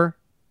forever.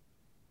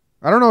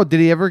 I don't know. Did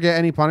he ever get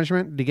any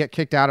punishment? Did he get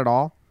kicked out at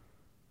all?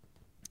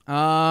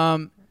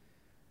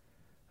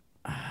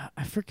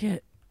 I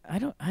forget. I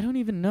don't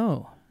even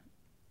know.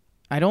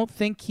 I don't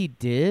think he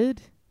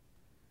did.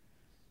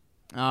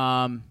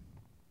 No,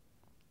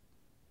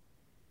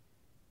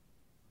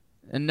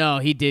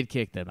 he did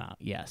kick them out.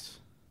 Yes.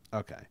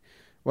 Okay.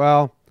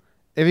 Well,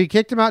 if he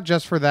kicked him out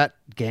just for that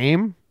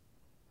game,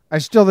 I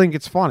still think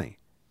it's funny.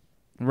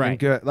 Right. And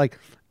good. Like,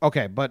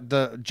 okay, but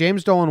the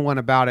James Dolan went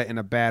about it in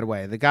a bad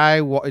way. The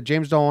guy,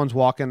 James Dolan's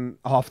walking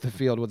off the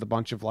field with a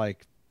bunch of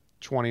like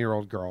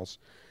 20-year-old girls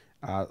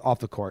off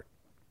the court.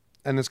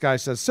 And this guy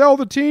says, "Sell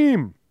the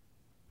team."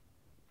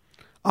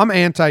 I'm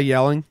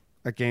anti-yelling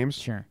at games.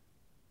 Sure.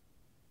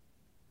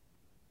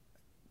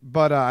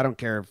 But I don't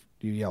care if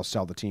you yell,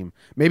 "Sell the team."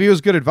 Maybe it was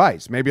good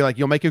advice. Maybe like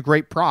you'll make a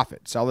great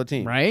profit. Sell the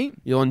team. Right?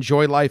 You'll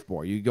enjoy life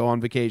more. You go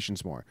on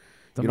vacations more.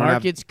 The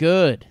market's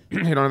good. You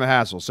don't have the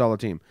hassle. Sell the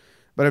team.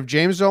 But if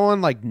James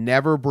Dolan like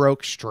never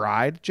broke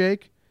stride,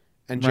 Jake,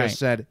 and just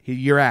said,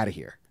 "You're out of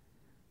here,"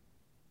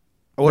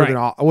 it would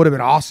have been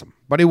awesome.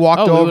 But he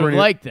walked over. We would have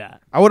liked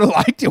that. I would have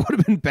liked it. Would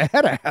have been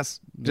badass.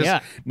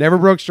 Just never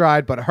broke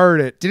stride, but heard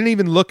it. Didn't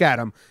even look at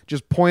him.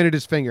 Just pointed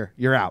his finger.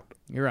 "You're out."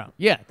 You're out.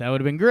 Yeah, that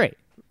would have been great.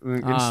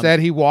 Instead,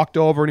 he walked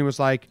over and he was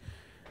like,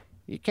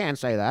 "You can't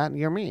say that.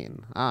 You're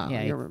mean."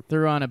 He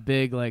threw on a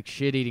big like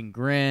shit-eating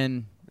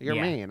grin. You're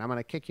mean. I'm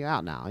gonna kick you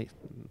out now.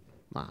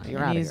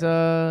 You're out of He's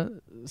here.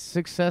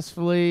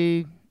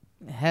 Successfully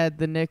had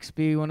the Knicks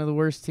be one of the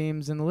worst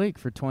teams in the league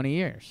for 20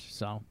 years.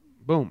 So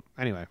boom.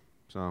 Anyway,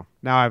 so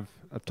now I've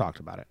talked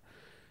about it.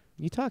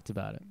 You talked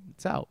about it.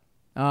 It's out.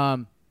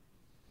 What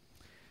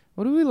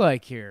do we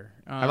like here?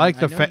 I like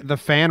the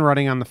fan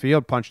running on the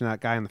field punching that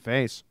guy in the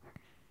face.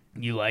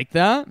 You like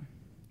that?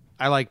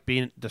 I like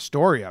being the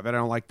story of it. I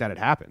don't like that it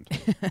happened.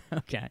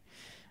 Okay.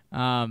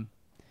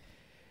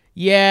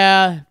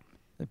 Yeah.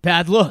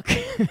 Bad look.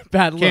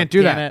 Bad look. Can't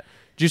do that.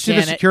 Did you see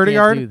the security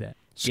guard? Do that.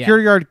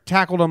 Security guard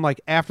tackled him like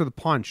after the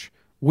punch.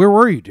 Where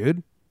were you,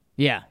 dude?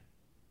 Yeah.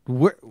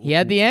 He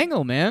had the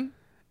angle, man.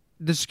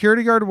 The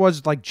security guard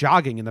was like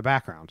jogging in the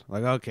background.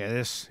 Like, okay,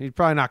 he's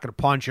probably not going to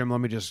punch him. Let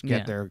me just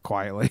get there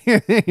quietly.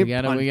 we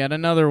got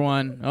another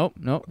one. Oh,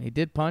 no, he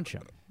did punch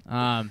him.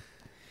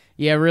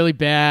 Yeah, really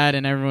bad,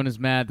 and everyone was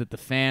mad that the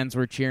fans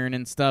were cheering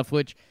and stuff,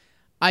 which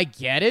I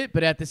get it,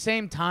 but at the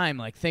same time,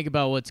 like, think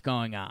about what's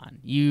going on.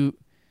 You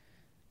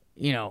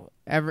know,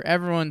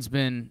 everyone's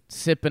been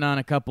sipping on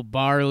a couple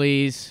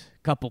Barleys,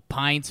 a couple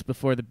pints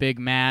before the big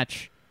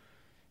match.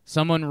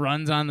 Someone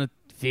runs on the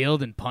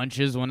field and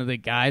punches one of the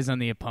guys on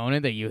the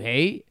opponent that you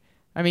hate.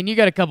 I mean, you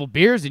got a couple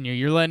beers in you.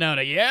 You're letting out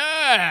a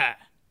yeah.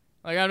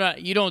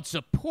 Like you don't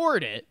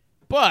support it,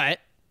 but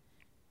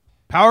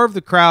power of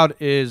the crowd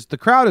is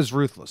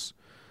ruthless.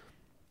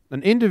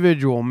 An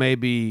individual may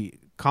be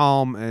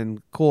calm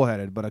and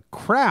cool-headed, but a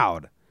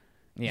crowd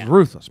is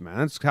ruthless, man.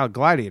 That's how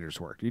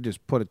gladiators work. You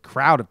just put a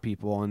crowd of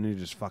people and you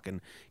just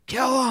fucking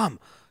kill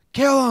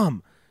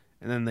them.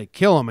 and then they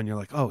kill him, and you're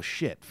like, oh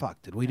shit,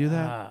 fuck, did we do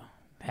that?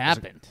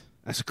 Happened.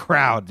 As a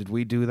crowd, did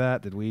we do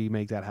that? Did we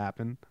make that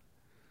happen?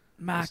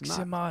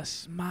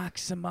 Maximus.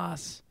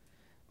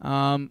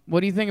 What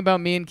do you think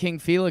about me and King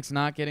Felix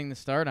not getting the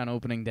start on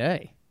opening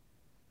day?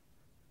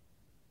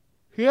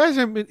 He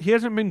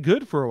hasn't been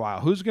good for a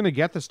while. Who's going to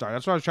get the start?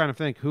 That's what I was trying to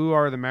think. Who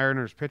are the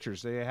Mariners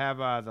pitchers? They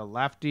have the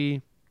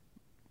lefty,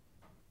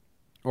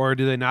 or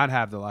do they not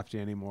have the lefty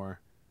anymore?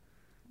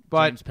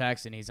 But James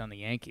Paxton, he's on the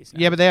Yankees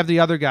now. yeah, but they have the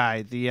other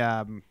guy,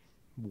 the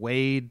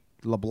Wade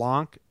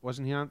LeBlanc.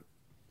 Wasn't he on?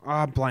 Oh,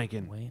 I'm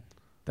blanking. Wait.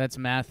 That's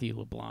Matthew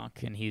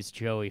LeBlanc, and he's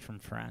Joey from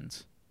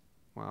Friends.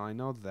 Well, I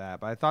know that,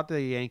 but I thought the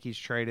Yankees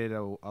traded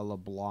a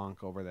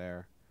LeBlanc over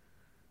there.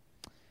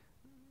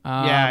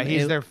 Yeah,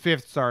 he's their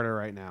fifth starter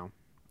right now.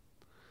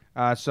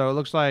 So it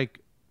looks like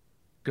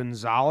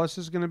Gonzalez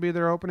is going to be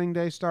their opening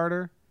day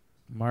starter.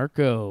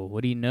 Marco,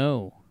 what do you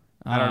know?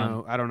 I don't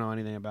know. I don't know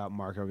anything about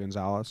Marco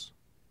Gonzalez.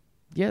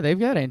 Yeah, they've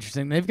got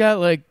interesting. They've got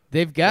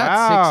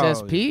Wow. 6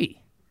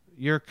 SP.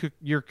 You're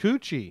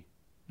Coochie.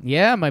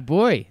 Yeah, my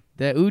boy,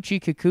 the Uchi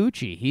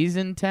Kikuchi. He's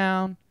in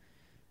town.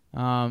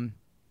 Yeah,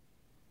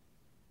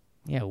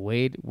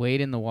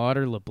 Wade in the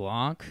water,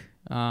 LeBlanc.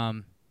 Yeah,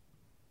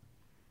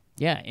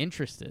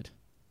 interested.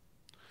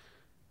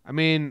 I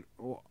mean,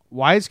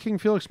 why is King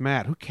Felix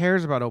mad? Who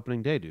cares about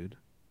opening day, dude?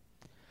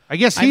 I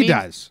guess he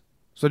does.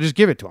 So just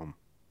give it to him.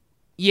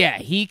 Yeah,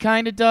 he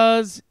kind of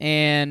does,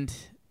 and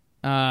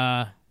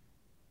I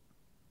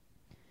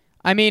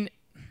mean,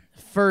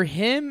 for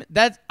him,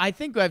 I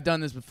think I've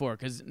done this before,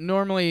 because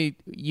normally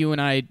you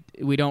and I,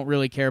 we don't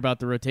really care about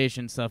the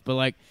rotation stuff, but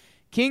like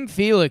King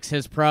Felix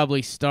has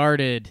probably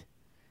started,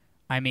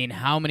 I mean,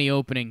 how many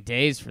opening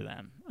days for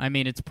them? I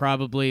mean, it's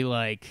probably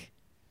like,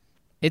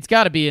 it's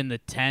got to be in the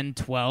 10,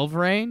 12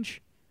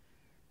 range.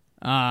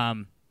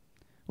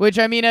 Which,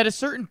 I mean, at a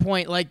certain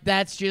point, like,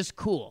 that's just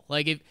cool.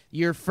 Like, if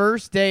your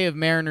first day of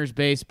Mariners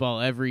baseball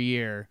every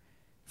year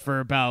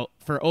for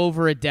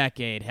over a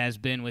decade has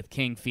been with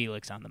King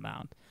Felix on the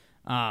mound,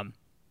 I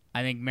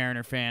think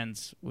Mariner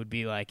fans would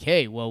be like,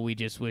 hey, well, we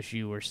just wish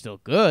you were still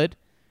good.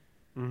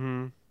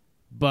 Mm-hmm.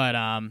 But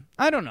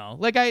I don't know.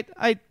 Like,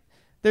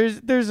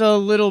 there's a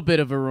little bit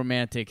of a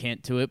romantic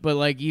hint to it, but,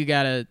 like,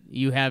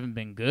 you haven't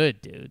been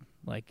good, dude.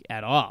 Like,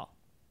 at all.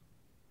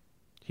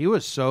 He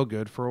was so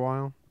good for a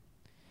while.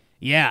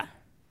 Yeah.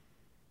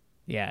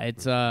 Yeah,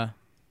 it's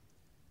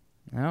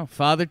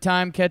Father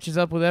Time catches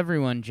up with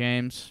everyone,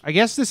 James. I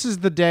guess this is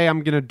the day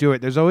I'm going to do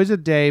it. There's always a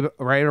day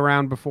right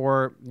around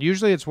before.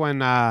 Usually it's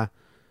when I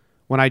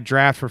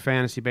draft for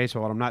fantasy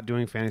baseball, and I'm not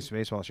doing fantasy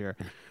baseball this year,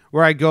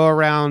 where I go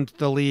around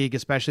the league,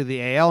 especially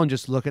the AL, and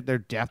just look at their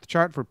depth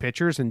chart for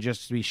pitchers and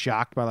just be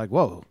shocked by like,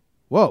 whoa.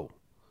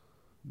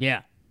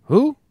 Yeah.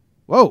 Who?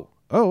 Whoa.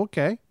 Oh,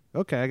 okay.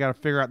 I got to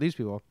figure out these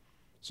people.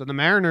 So the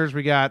Mariners,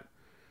 we got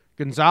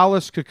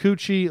Gonzalez,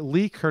 Kikuchi,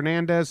 Leak,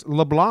 Hernandez,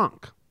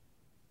 LeBlanc.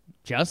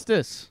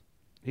 Justice.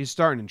 He's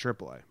starting in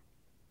AAA.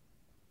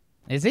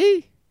 Is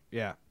he?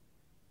 Yeah.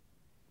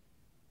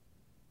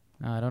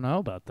 I don't know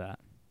about that.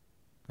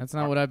 That's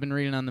not what I've been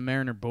reading on the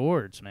Mariner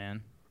boards,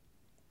 man.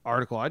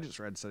 Article I just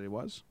read said he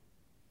was.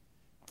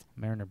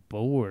 Mariner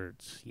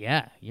boards.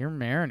 Yeah, you're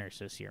Mariners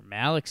this year.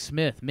 Malik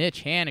Smith,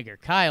 Mitch Haniger,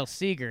 Kyle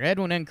Seager,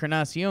 Edwin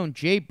Encarnacion,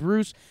 Jay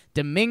Bruce,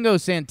 Domingo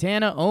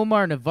Santana,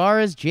 Omar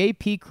Narvaez,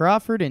 J.P.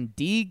 Crawford, and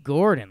D.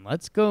 Gordon.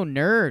 Let's go,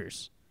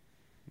 Ners.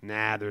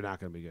 Nah, they're not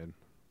going to be good.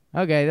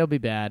 Okay, they'll be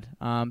bad.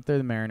 They're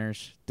the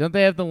Mariners. Don't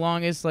they have the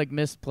longest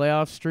missed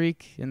playoff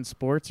streak in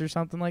sports or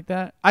something like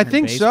that? I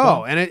think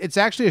so, and it's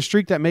actually a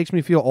streak that makes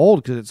me feel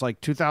old because it's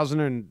like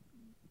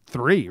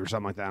 2003 or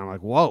something like that. I'm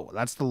like, whoa,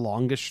 that's the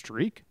longest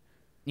streak?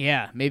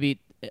 Yeah,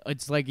 maybe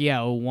it's like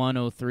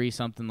 01, 03,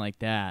 something like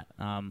that.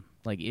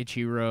 Like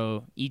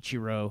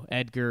Ichiro,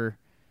 Edgar.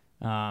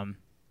 But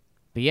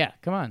yeah,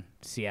 come on,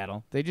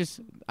 Seattle.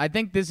 I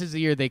think this is the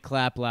year they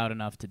clap loud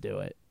enough to do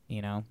it,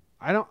 you know?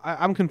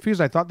 I'm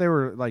confused. I thought they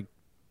were like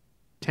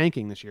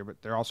tanking this year,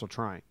 but they're also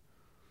trying.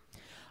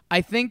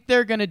 I think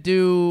they're going to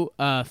do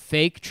a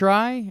fake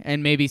try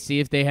and maybe see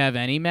if they have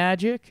any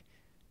magic.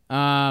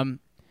 But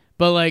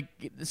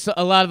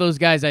a lot of those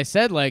guys I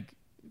said,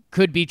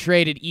 could be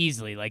traded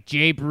easily. Like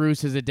Jay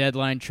Bruce is a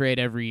deadline trade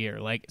every year.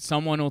 Like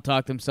someone will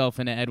talk themselves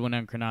into Edwin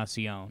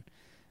Encarnacion.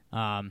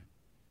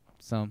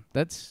 So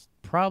that's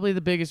probably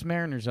the biggest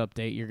Mariners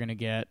update you're going to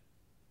get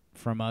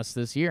from us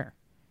this year.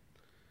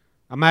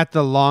 I'm at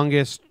the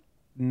longest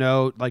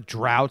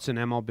droughts in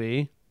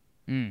MLB.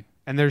 And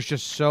there's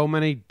just so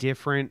many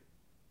different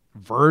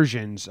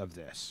versions of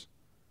this.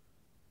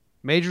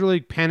 Major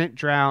League pennant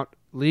drought,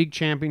 league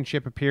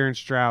championship appearance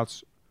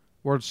droughts,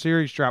 World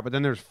Series drought, but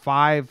then there's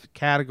 5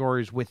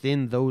 categories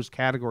within those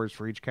categories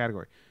for each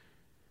category.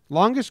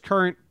 Longest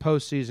current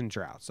postseason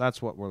droughts.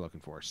 That's what we're looking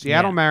for.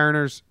 Seattle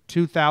Mariners,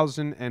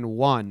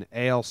 2001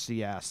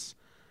 ALCS.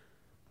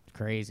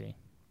 Crazy.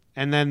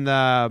 And then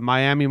the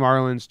Miami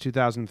Marlins,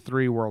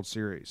 2003 World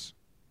Series.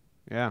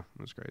 Yeah,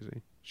 that's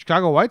crazy.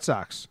 Chicago White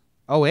Sox,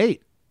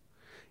 08.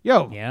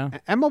 Yo,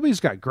 MLB's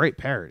got great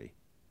parity.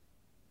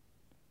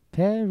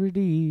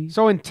 Parody.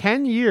 So in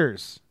 10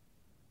 years,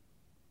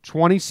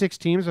 26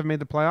 teams have made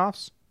the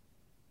playoffs.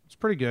 It's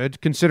pretty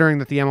good, considering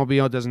that the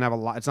MLB doesn't have a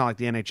lot. It's not like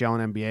the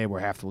NHL and NBA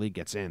where half the league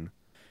gets in.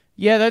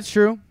 Yeah, that's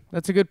true.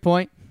 That's a good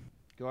point.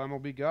 Go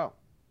MLB, go.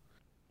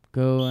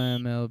 Go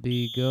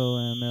MLB, go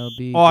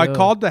MLB. Oh, I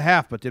called the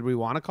half, but did we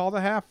want to call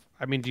the half?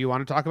 I mean, do you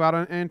want to talk about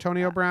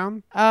Antonio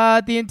Brown?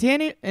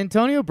 The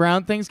Antonio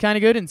Brown thing's kind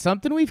of good, and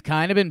something we've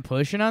kind of been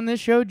pushing on this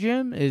show,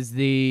 Jim, is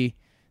the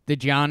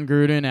John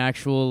Gruden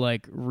actual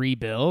like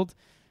rebuild.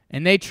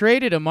 And they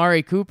traded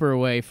Amari Cooper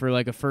away for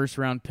like a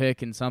first-round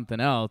pick and something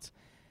else.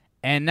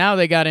 And now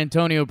they got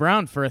Antonio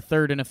Brown for a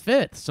third and a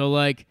fifth. So,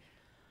 like,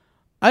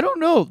 I don't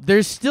know.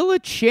 There's still a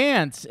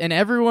chance, and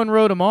everyone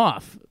wrote him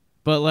off.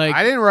 But, like,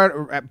 I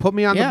didn't put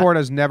me on the board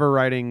as never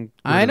writing.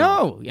 I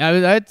know.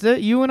 That's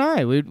you and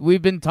I.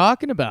 We've been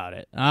talking about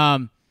it.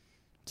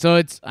 So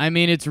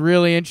it's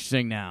really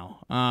interesting now.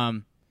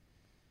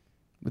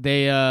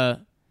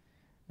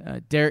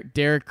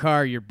 Derek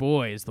Carr, your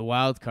boy, is the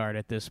wild card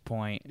at this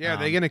point. Yeah, are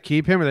they going to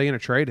keep him or are they going to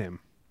trade him?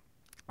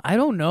 I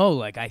don't know.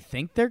 Like, I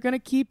think they're going to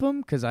keep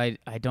him because I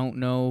don't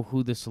know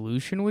who the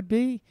solution would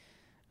be.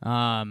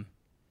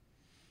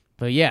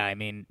 But yeah, I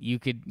mean,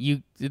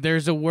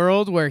 there's a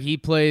world where he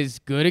plays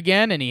good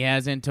again and he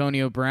has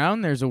Antonio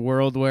Brown. There's a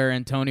world where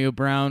Antonio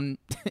Brown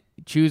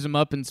chews him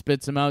up and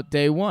spits him out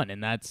day one,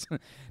 and that's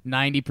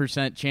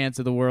 90% chance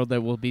of the world that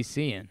we'll be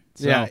seeing.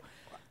 So, yeah.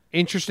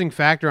 Interesting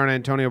factor on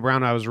Antonio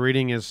Brown I was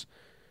reading is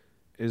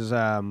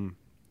someone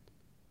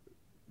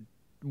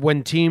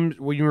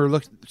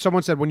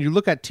said when you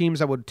look at teams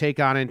that would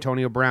take on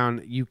Antonio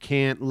Brown, you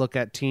can't look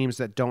at teams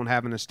that don't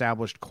have an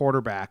established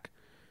quarterback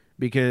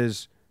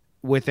because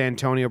with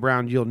Antonio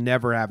Brown, you'll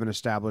never have an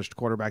established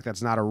quarterback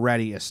that's not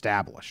already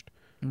established.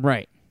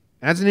 Right.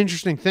 And that's an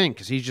interesting thing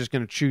because he's just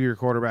going to chew your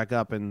quarterback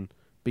up and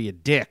be a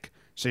dick.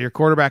 So your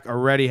quarterback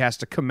already has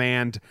to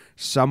command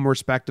some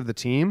respect of the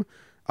team.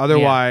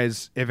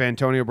 Otherwise, if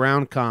Antonio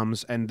Brown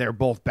comes and they're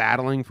both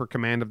battling for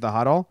command of the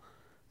huddle,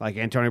 like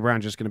Antonio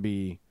Brown's just going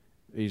to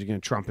he's going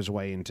to trump his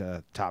way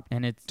into top.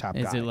 And is guy.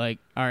 It like,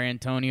 are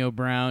Antonio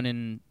Brown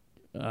and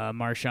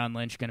Marshawn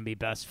Lynch going to be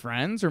best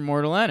friends or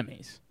mortal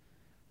enemies?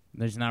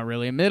 There's not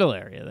really a middle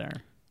area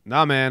there.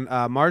 No, man.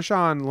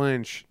 Marshawn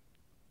Lynch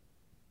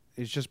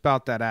is just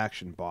about that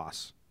action,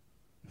 boss.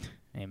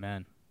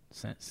 Amen.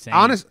 Same.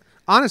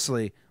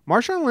 Honestly,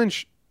 Marshawn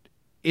Lynch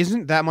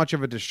isn't that much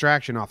of a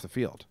distraction off the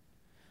field.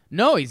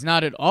 No, he's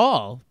not at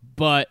all,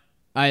 but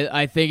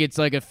I think it's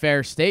like a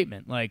fair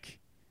statement. Like,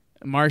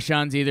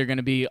 Marshawn's either going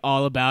to be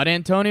all about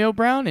Antonio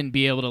Brown and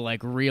be able to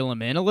like reel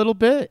him in a little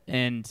bit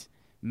and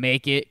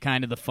make it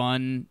kind of the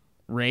fun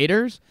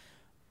Raiders,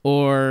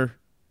 or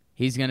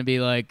he's going to be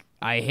like,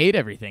 I hate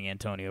everything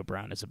Antonio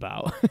Brown is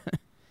about.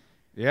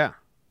 Yeah.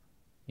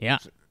 Yeah.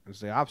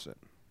 It's the opposite.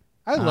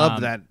 I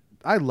loved that.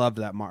 I loved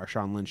that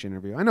Marshawn Lynch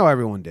interview. I know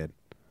everyone did.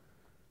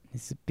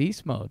 It's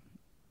beast mode.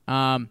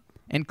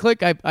 And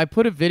click. I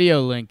put a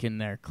video link in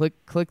there.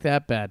 Click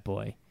that bad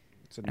boy.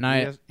 It's an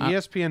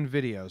ESPN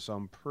video, so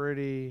I'm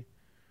pretty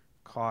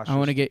cautious.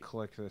 To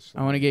click this.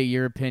 I want to get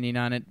your opinion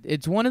on it.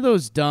 It's one of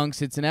those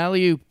dunks. It's an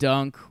alley-oop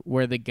dunk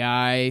where the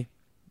guy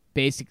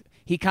basically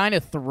he kind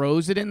of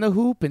throws it in the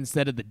hoop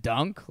instead of the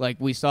dunk. Like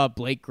we saw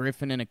Blake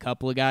Griffin and a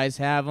couple of guys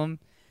have them,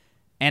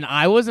 and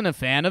I wasn't a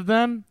fan of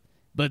them.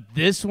 But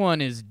this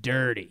one is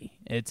dirty.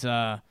 It's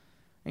I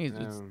think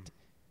it's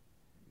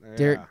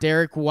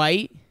Derek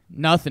White.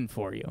 Nothing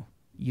for you.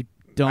 You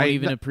don't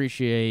even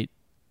appreciate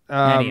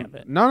any of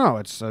it. No,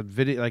 it's a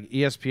video. Like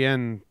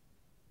ESPN,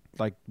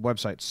 like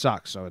website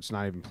sucks, so it's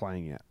not even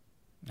playing yet.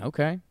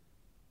 Okay.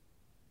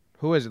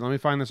 Who is it? Let me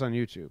find this on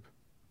YouTube.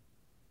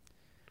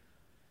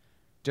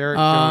 Derek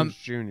Jones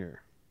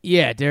Jr.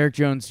 Yeah, Derek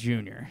Jones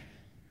Jr.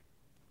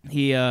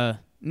 He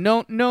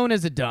known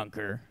as a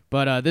dunker,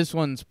 but this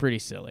one's pretty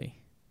silly.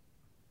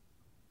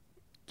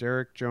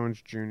 Derek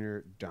Jones Jr.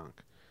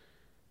 dunk.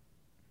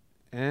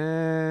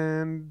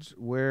 And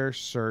we're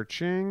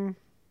searching.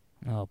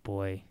 Oh,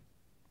 boy.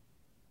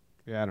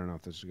 Yeah, I don't know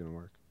if this is going to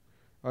work.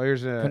 Oh,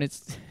 here's a... But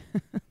it's...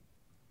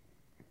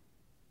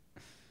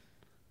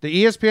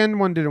 The ESPN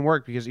one didn't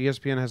work because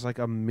ESPN has like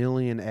 1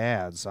 million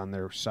ads on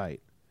their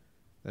site.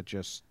 That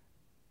just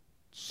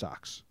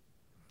sucks.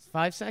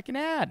 5-second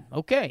ad.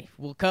 Okay,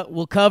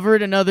 we'll cover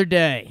it another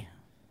day.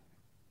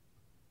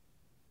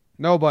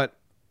 No, but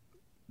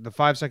the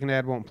 5-second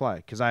ad won't play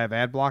because I have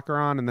ad blocker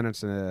on, and then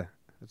it's a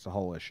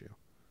whole issue.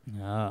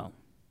 Oh.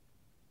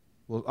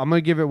 Well, I'm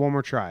gonna give it one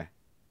more try.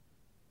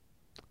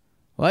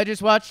 Well, I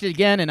just watched it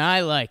again, and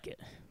I like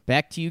it.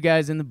 Back to you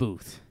guys in the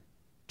booth.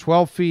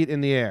 12 feet in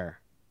the air.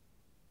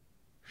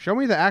 Show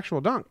me the actual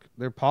dunk.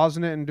 They're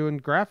pausing it and doing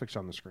graphics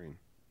on the screen.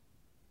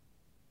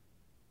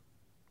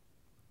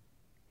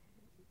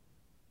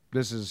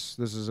 This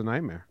is a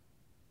nightmare.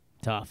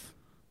 Tough.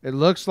 It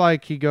looks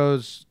like he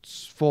goes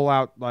full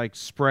out like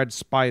spread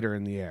spider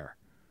in the air.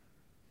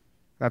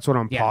 That's what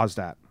I'm paused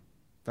at.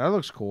 That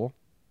looks cool.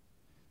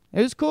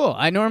 It was cool.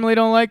 I normally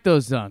don't like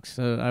those dunks,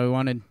 so I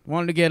wanted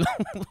to get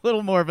a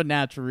little more of a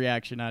natural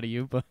reaction out of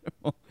you, but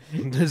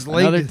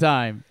another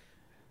time.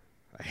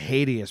 I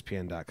hate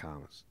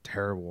ESPN.com. It's a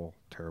terrible,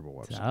 terrible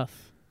website.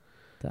 Tough.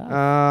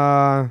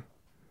 Tough.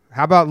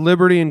 How about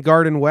Liberty and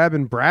Garden Webb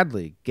and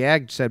Bradley?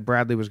 Gag said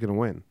Bradley was going to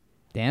win.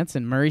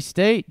 Dancing Murray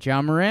State,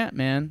 John Morant,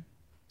 man.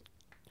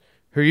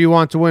 Who do you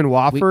want to win,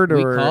 Wofford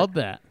We or called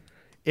that.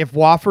 if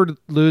Wofford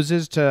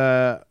loses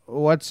to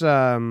what's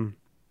UNC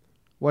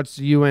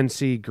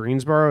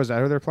Greensboro? Is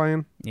that who they're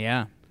playing?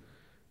 Yeah.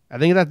 I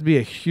think that'd be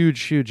a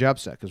huge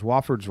upset because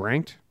Wofford's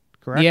ranked,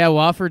 correct? Yeah,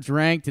 Wofford's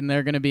ranked, and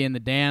they're going to be in the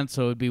dance,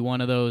 so it would be one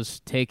of those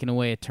taking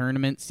away a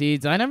tournament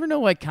seeds. I never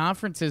know why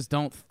conferences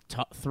don't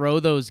throw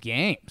those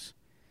games.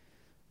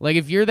 Like,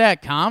 if you're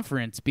that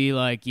conference, be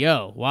like,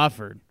 yo,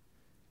 Wofford,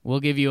 we'll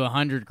give you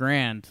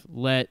 $100,000.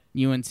 Let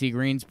UNC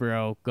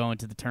Greensboro go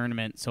into the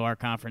tournament so our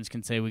conference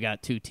can say we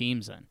got 2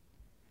 teams in.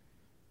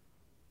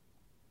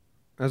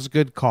 That's a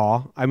good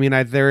call. I mean,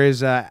 there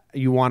is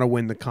you want to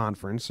win the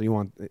conference, so you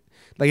want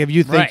if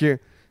you think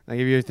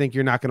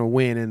you're not going to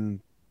win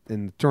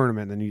in the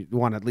tournament, then you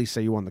want to at least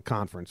say you won the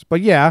conference.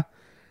 But yeah,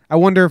 I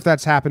wonder if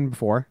that's happened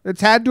before.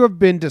 It's had to have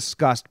been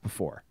discussed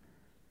before.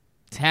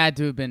 It's had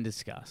to have been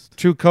discussed.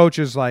 2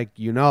 coaches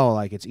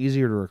it's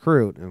easier to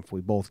recruit if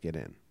we both get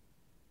in.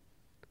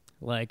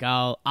 Like,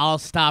 I'll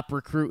stop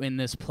recruiting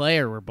this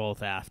player we're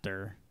both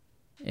after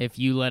if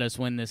you let us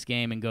win this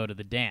game and go to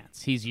the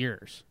dance. He's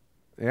yours.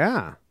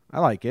 Yeah, I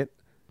like it.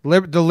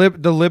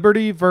 The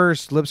Liberty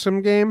versus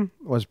Lipscomb game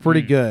was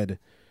pretty good.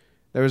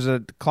 There was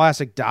a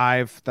classic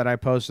dive that I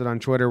posted on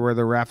Twitter where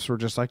the refs were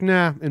just like,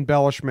 nah,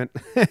 embellishment.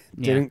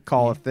 Didn't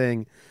call a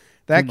thing.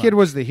 That kid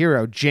was the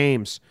hero,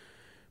 James.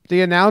 The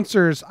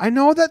announcers, I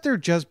know that they're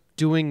just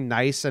doing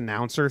nice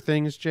announcer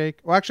things, Jake.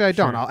 Well, actually, I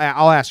don't.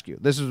 I'll ask you.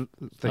 This is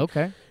the thing.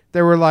 Okay.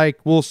 They were like,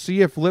 we'll see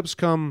if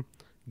Lipscomb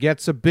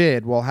gets a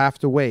bid. We'll have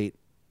to wait.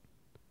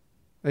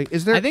 Like,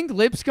 is there? I think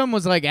Lipscomb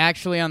was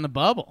actually on the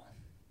bubble.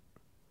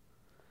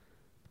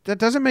 That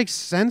doesn't make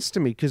sense to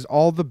me because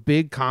all the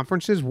big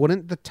conferences,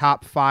 wouldn't the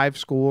top 5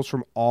 schools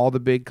from all the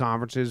big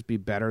conferences be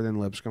better than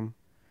Lipscomb?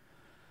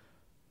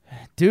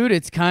 Dude,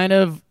 it's kind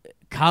of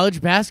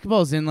college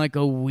basketball is in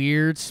a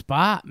weird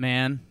spot,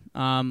 man.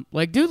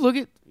 Dude, look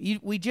at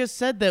we just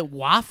said that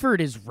Wofford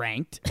is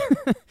ranked.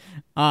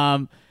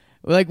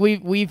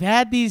 We've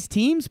had these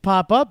teams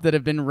pop up that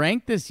have been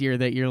ranked this year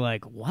that you're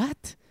like,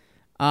 what?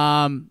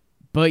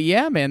 But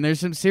yeah, man, there's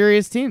some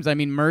serious teams. I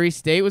mean, Murray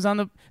State was on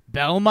the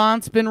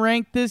Belmont's been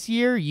ranked this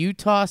year.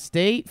 Utah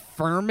State,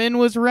 Furman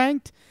was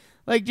ranked.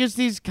 Just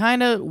these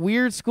kind of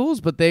weird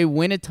schools, but they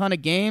win a ton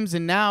of games.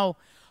 And now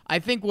I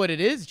think what it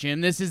is,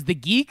 Jim, this is the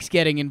geeks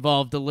getting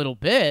involved a little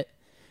bit.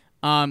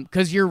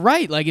 Because you're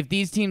right. If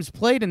these teams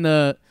played in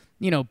the,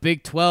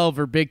 Big 12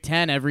 or Big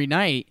 10 every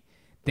night,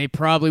 they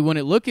probably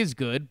wouldn't look as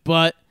good.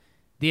 But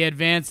the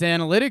advanced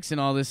analytics and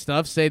all this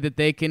stuff say that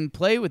they can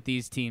play with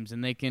these teams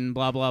and they can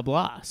blah, blah,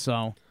 blah.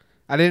 So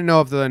I didn't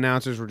know if the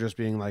announcers were just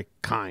being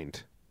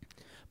kind.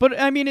 But,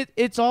 I mean,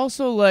 it's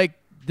also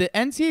the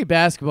NCAA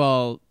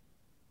basketball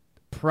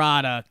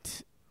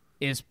product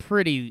is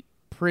pretty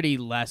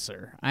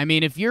lesser. I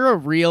mean, if you're a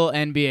real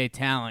NBA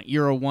talent,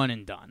 you're a one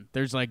and done.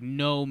 There's,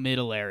 no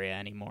middle area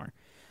anymore.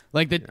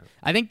 I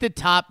think the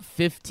top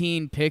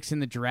 15 picks in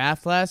the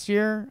draft last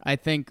year, I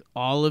think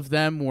all of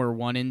them were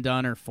one and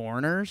done or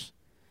foreigners.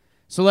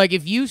 So,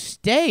 if you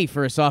stay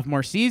for a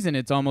sophomore season,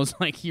 it's almost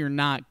like you're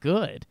not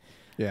good.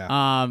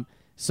 Yeah.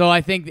 So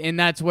I think, and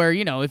that's where,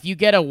 if you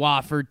get a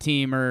Wofford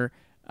team or,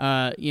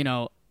 a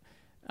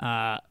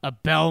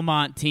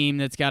Belmont team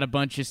that's got a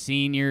bunch of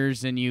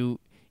seniors and you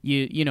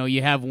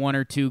have 1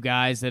 or 2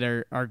 guys that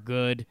are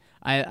good,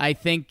 I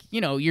think,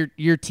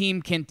 your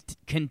team can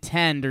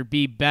contend or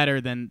be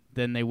better than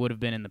they would have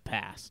been in the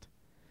past.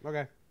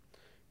 Okay.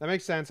 That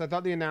makes sense. I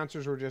thought the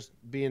announcers were just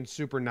being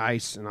super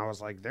nice, and I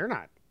was like, they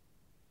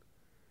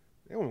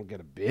won't get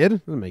a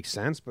bid. Doesn't make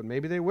sense, but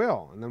maybe they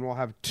will. And then we'll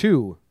have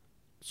 2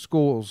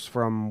 schools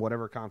from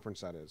whatever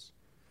conference that is.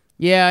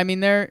 Yeah, I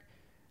mean,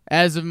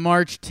 as of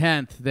March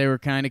 10th, they were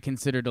kind of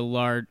considered a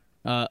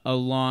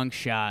long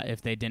shot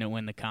if they didn't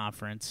win the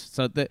conference.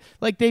 So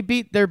they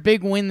beat their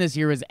big win this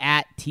year was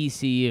at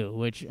TCU,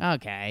 which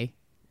okay.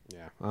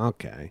 Yeah.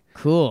 Okay.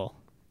 Cool.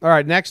 All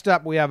right, next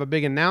up we have a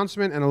big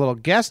announcement and a little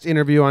guest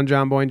interview on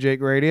John Boy and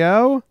Jake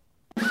Radio.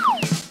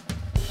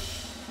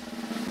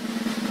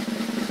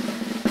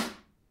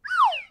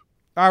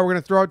 All right, we're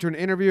going to throw it to an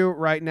interview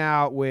right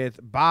now with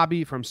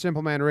Bobby from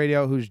Simple Man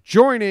Radio, who's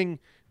joining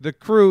the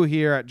crew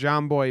here at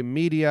John Boy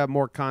Media.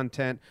 More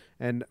content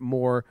and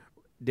more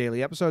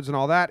daily episodes and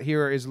all that.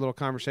 Here is a little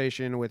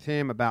conversation with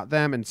him about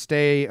them, and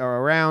stay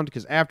around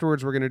because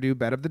afterwards we're going to do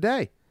Bet of the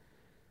Day.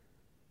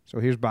 So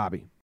here's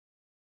Bobby.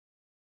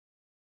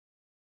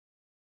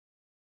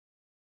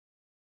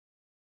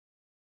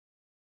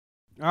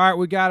 All right,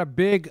 we got a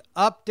big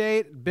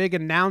update, big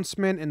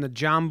announcement in the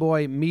John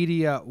Boy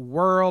Media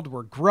world.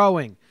 We're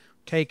growing,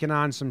 taking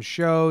on some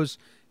shows,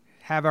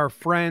 have our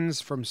friends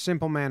from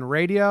Simple Man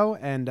Radio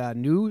and a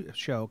new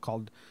show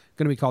going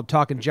to be called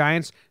Talking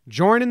Giants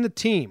joining the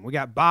team. We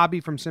got Bobby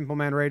from Simple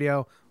Man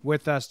Radio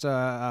with us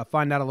to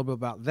find out a little bit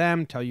about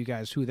them, tell you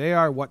guys who they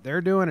are, what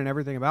they're doing, and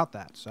everything about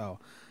that. So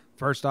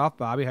first off,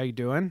 Bobby, how you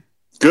doing?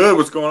 Good.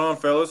 What's going on,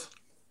 fellas?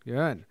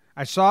 Good.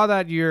 I saw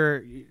that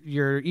your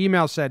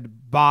email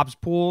said Bob's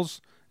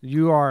Pools.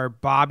 You are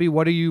Bobby.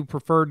 What do you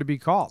prefer to be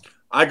called?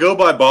 I go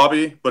by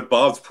Bobby, but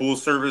Bob's Pool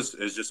Service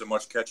is just a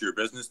much catchier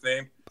business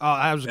name. Oh,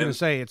 I was going to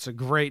say it's a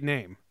great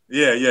name.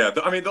 Yeah.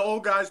 I mean, the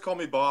old guys call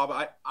me Bob.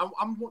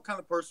 I'm one kind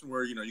of person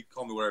where, you can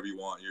call me whatever you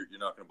want. You're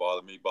not going to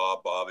bother me,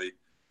 Bob, Bobby.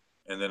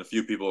 And then a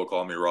few people will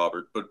call me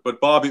Robert. But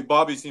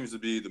Bobby seems to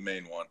be the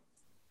main one.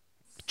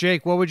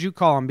 Jake, what would you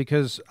call him?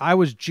 Because I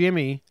was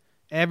Jimmy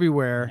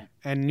everywhere,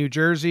 and New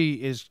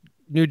Jersey.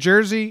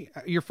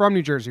 You're from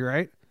New Jersey,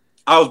 right?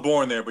 I was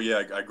born there, but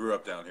yeah, I grew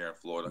up down here in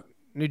Florida.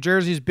 New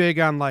Jersey's big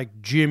on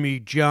like Jimmy,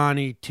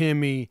 Johnny,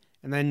 Timmy.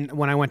 And then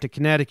when I went to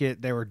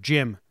Connecticut, they were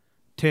Jim,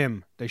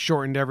 Tim. They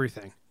shortened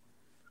everything.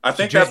 I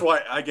think that's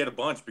why I get a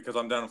bunch, because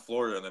I'm down in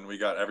Florida, and then we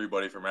got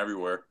everybody from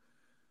everywhere.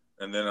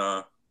 And then,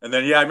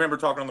 yeah, I remember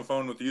talking on the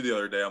phone with you the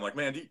other day. I'm like,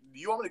 man, do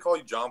you want me to call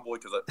you John Boy?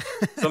 Because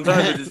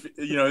sometimes it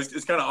just,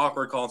 it's kind of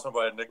awkward calling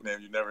somebody a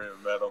nickname. You never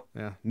even met them.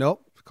 Yeah.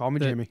 Nope. Call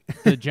me Jimmy.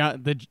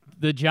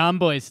 The John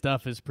Boy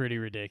stuff is pretty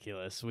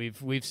ridiculous.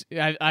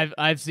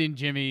 I've seen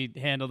Jimmy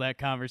handle that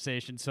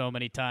conversation so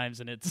many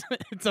times, and it's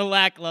a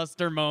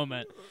lackluster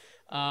moment.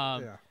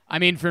 I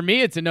mean, for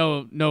me, it's a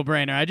no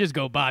brainer. I just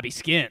go Bobby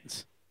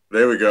Skins.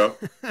 There we go.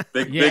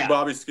 Big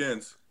Bobby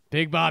Skins.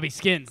 Big Bobby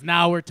Skins.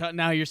 Now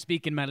you're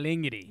speaking my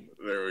lingity.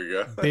 There we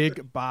go.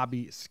 Big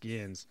Bobby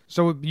Skins.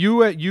 So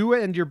you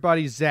and your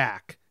buddy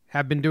Zach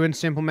have been doing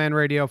Simple Man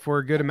Radio for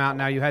a good amount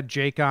now. You had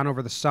Jake on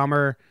over the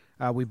summer.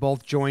 We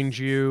both joined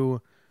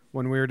you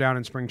when we were down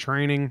in spring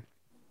training.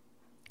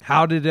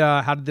 How did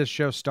this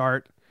show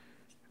start?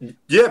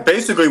 Yeah,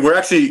 basically, we're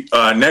actually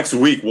next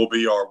week will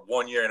be our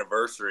 1-year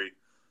anniversary.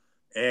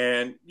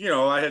 And,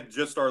 I had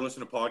just started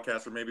listening to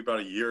podcasts for maybe about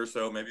a year or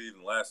so, maybe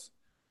even less,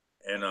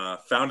 and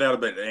found out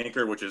about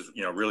Anchor, which is,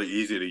 really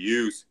easy to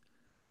use.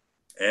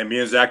 And me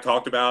and Zach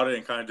talked about it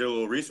and kind of did a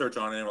little research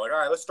on it. And we're like, all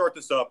right, let's start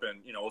this up,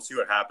 and, we'll see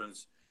what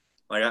happens.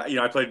 Like,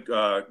 I played,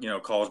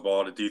 college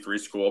ball at a D3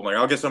 school. I'm like,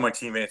 I'll get some of my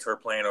teammates who are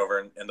playing over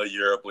in the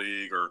Europe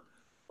League or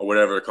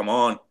whatever to come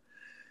on.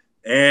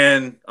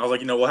 And I was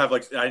like, we'll have,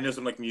 I know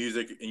some,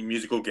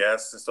 musical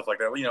guests and stuff like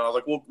that. I was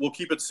like, we'll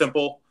keep it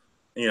simple.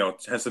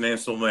 Hence the name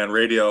Simple Man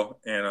Radio.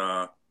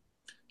 And,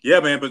 yeah,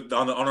 man, but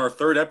on our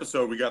third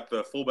episode, we got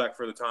the fullback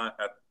for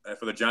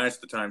the Giants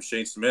at the time,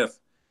 Shane Smith.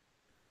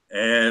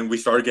 And we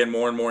started getting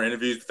more and more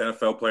interviews with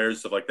NFL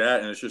players, stuff like that.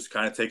 And it's just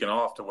kind of taken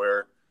off to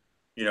where,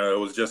 it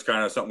was just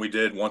kind of something we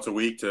did once a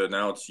week to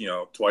now it's,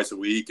 twice a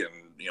week and,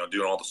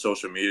 doing all the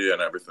social media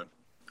and everything.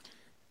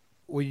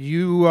 Well,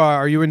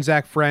 are you and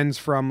Zach friends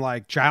from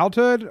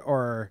childhood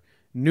or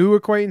new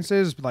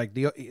acquaintances, like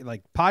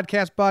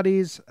podcast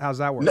buddies? How's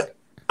that work? No,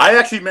 I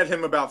actually met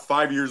him about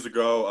 5 years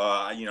ago.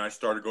 I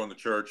started going to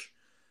church,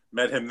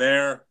 met him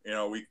there.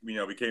 We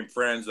became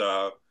friends.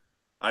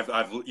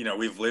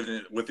 We've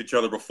lived with each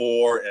other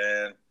before,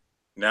 and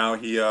now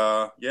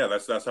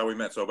that's how we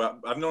met. So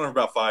I've known him for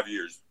about 5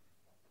 years.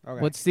 Okay.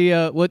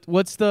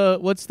 What's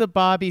the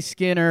Bobby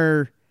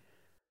Skinner?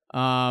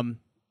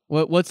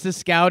 What's the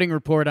scouting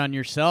report on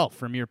yourself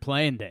from your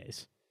playing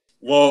days?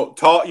 Well,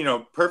 tall,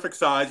 perfect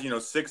size,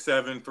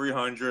 6'7",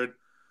 300.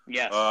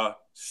 Yes.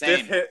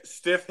 Stiff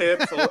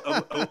hips,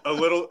 a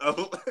little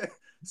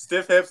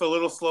stiff hips, a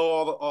little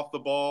slow off the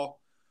ball,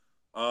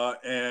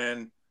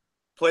 and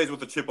plays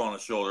with a chip on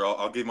his shoulder.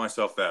 I'll give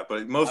myself that,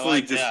 but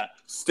mostly just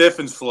stiff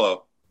and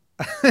slow.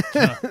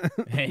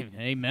 Hey,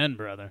 amen,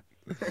 brother.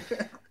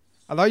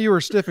 I thought you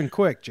were stiff and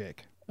quick,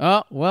 Jake.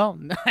 Oh well,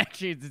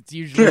 actually, it's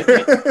usually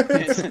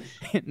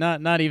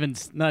not even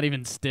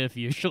stiff.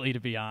 Usually, to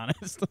be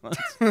honest.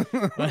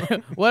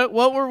 What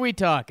were we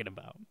talking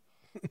about?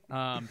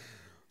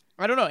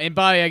 I don't know. And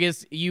Bobby, I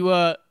guess you.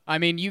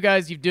 You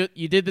guys, you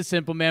did the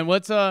Simple Man.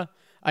 What's I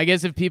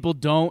guess if people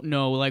don't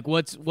know,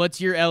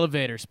 what's your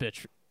elevator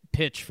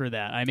pitch for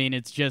that? I mean,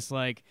 it's just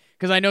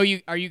because I know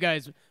are you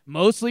guys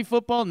mostly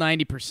football,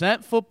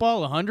 90%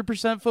 football,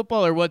 100%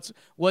 football, or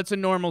what's a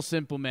normal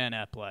Simple Man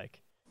app like?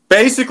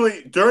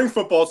 Basically, during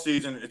football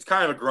season, it's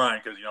kind of a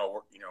grind because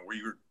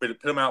we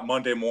put them out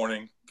Monday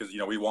morning because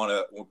we want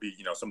to be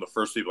some of the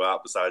first people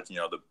out besides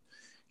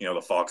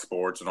the Fox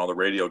Sports and all the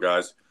radio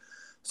guys.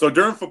 So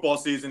during football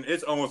season,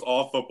 it's almost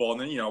all football,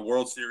 and then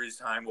World Series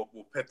time we'll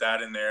put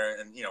that in there,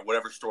 and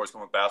whatever stories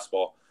come with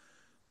basketball.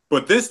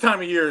 But this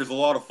time of year is a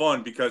lot of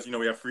fun because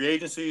we have free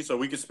agency, so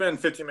we can spend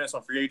 15 minutes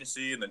on free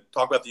agency and then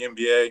talk about the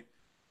NBA,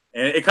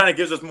 and it kind of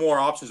gives us more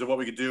options of what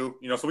we could do.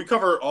 So we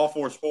cover all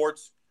four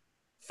sports.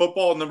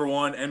 Football, number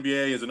one.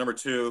 NBA is a number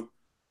two.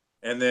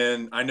 And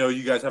then I know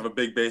you guys have a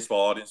big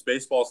baseball audience.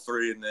 Baseball's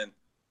 3. And then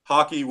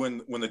hockey,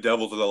 when the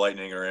Devils or the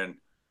Lightning are in,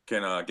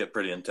 can get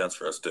pretty intense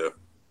for us too.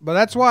 But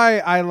that's why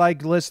I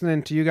like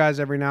listening to you guys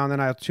every now and then.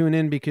 I'll tune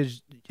in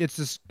because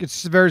it's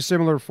a very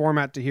similar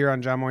format to here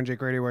on John Moore and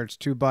Jake Radio, where it's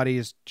two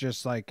buddies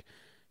just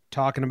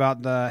talking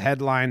about the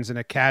headlines in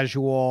a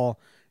casual.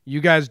 You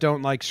guys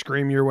don't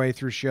scream your way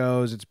through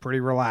shows. It's pretty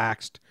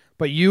relaxed.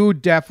 But you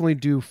definitely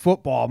do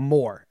football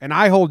more. And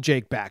I hold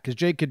Jake back because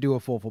Jake could do a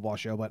full football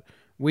show, but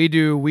we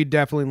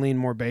definitely lean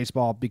more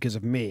baseball because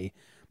of me.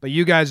 But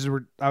you guys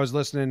were. I was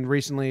listening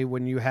recently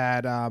when you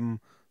had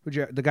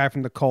the guy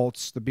from the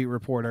Colts, the beat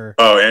reporter.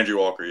 Oh, Andrew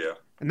Walker, yeah.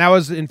 And that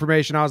was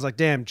information. I was like,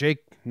 damn, Jake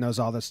knows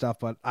all this stuff,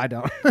 but I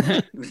don't.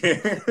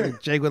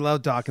 Jake would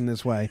love talking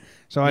this way.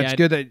 So it's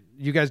good that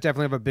you guys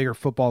definitely have a bigger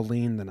football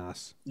lean than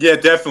us. Yeah,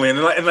 definitely.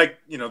 And like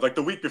like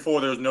the week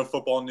before, there was no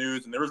football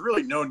news, and there was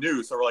really no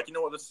news. So we're like, you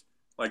know what,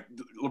 like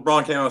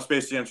LeBron came out of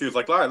Space Jam 2. It's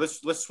like, all right,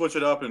 let's switch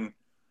it up and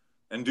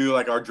do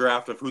like our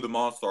draft of who the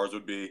Monstars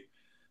would be.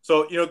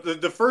 So,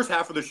 the first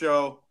half of the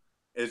show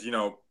is,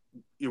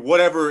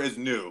 whatever is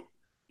new,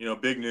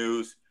 big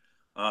news.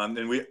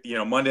 And we,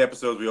 Monday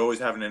episodes, we always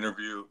have an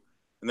interview.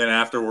 And then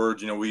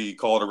afterwards, we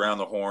call it Around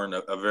the Horn,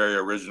 a very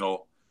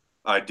original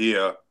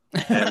idea.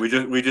 And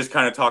we just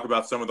kind of talk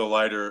about some of the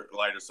lighter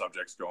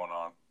subjects going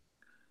on.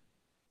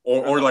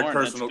 Or like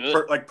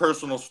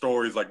personal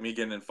stories, like me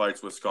getting in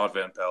fights with Scott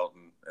Van Pelt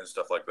and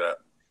stuff like that.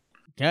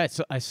 Yeah,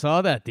 I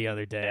saw that the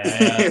other day.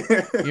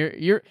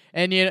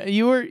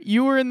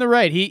 You were in the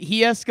right.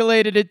 He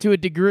escalated it to a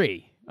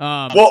degree.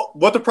 Well,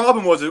 what the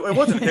problem was, it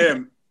wasn't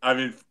him. I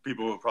mean,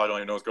 people probably don't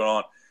even know what's going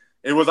on.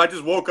 It was I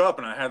just woke up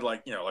and I had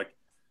like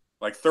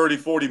 30,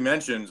 40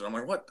 mentions, and I'm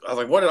like, what? I was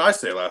like, what did I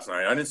say last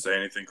night? I didn't say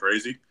anything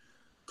crazy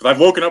because I've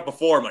woken up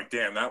before. I'm like,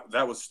 damn,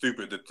 that was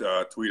stupid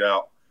to tweet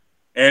out.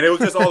 And it was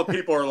just all the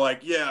people are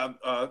like, yeah,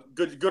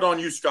 good on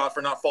you, Scott,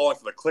 for not falling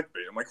for the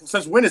clickbait. I'm like, well,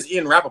 since when is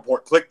Ian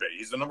Rappaport clickbait?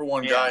 He's the number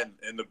one guy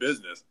in the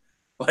business.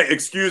 Like,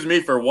 excuse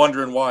me for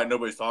wondering why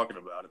nobody's talking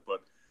about it.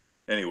 But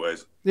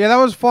anyways. Yeah, that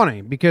was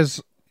funny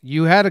because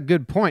you had a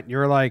good point. You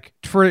were like,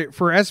 for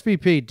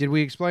SVP, did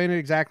we explain it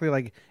exactly?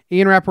 Like,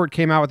 Ian Rappaport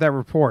came out with that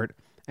report,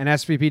 and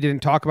SVP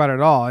didn't talk about it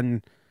at all.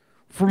 And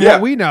from what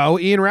we know,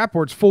 Ian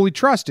Rappaport's fully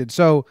trusted.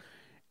 So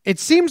it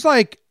seems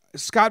like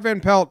Scott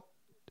Van Pelt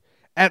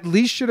at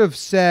least should have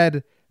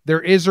said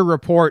there is a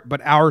report, but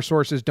our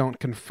sources don't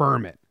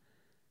confirm it.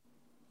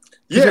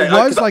 Yeah, it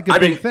was a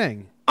big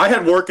thing. I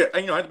had work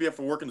I had to be up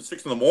for work at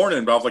 6 a.m,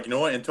 but I was like, you know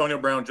what? Antonio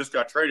Brown just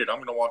got traded. I'm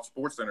going to watch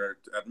SportsCenter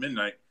at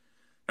midnight.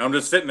 And I'm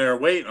just sitting there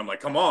waiting. I'm like,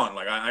 come on.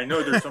 Like, I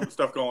know there's some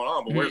stuff going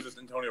on, but where's this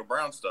Antonio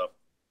Brown stuff?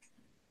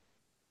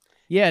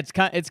 Yeah, it's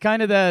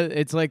kind of that.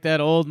 It's like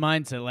that old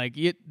mindset. Like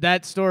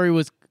that story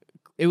was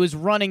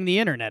running the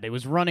internet. It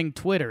was running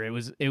Twitter.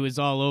 It was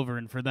all over.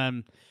 And for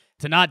them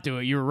to not do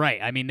it, you're right.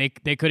 I mean,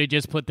 they could have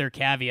just put their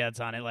caveats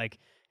on it, like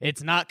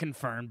it's not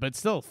confirmed, but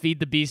still feed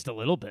the beast a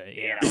little bit.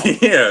 Yeah.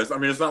 Yeah. I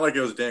mean, it's not like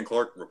it was Dan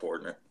Clark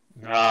reporting it.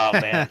 Oh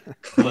man,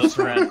 close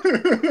friend.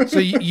 So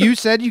you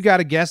said you got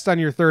a guest on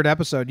your third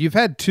episode. You've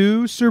had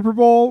 2 Super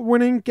Bowl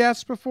winning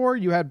guests before.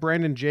 You had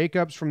Brandon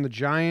Jacobs from the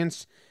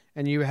Giants,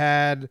 and you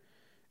had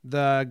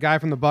the guy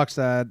from the Bucs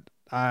that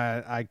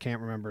I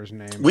can't remember his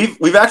name.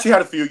 We've actually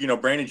had a few.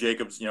 Brandon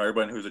Jacobs.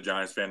 Everybody who's a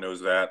Giants fan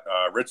knows that.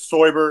 Rich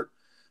Seubert,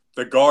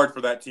 the guard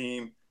for that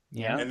team.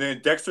 Yeah. And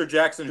then Dexter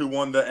Jackson, who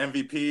won the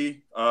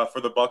MVP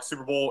for the Bucs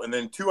Super Bowl, and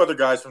then 2 other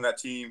guys from that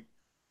team.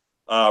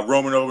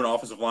 Roman Oben,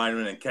 offensive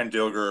lineman, and Ken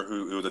Dilger,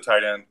 who was a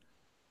tight end.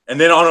 And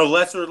then on a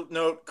lesser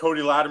note,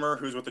 Cody Latimer,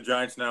 who's with the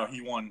Giants now,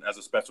 he won as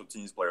a special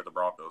teams player at the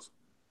Broncos.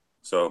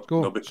 So,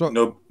 cool.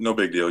 no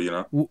big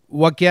deal,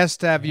 What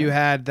guest have you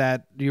had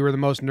that you were the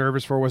most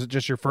nervous for? Was it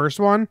just your first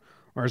one?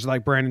 Or is it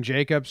like Brandon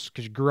Jacobs?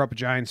 Because you grew up a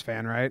Giants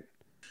fan, right?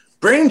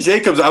 Brandon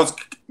Jacobs, I was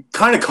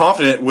kind of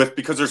confident with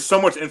because there's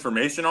so much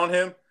information on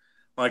him.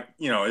 Like,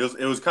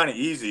 it was kind of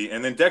easy.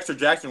 And then Dexter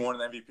Jackson won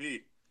an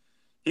MVP.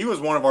 He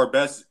was one of our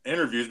best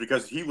interviews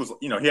because he was,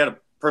 he had a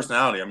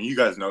personality. I mean, you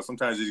guys know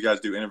sometimes these guys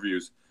do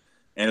interviews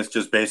and it's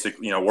just basic,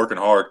 working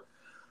hard.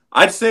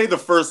 I'd say the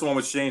first one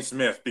was Shane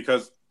Smith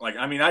because,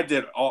 I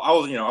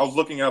was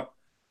looking up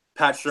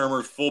Pat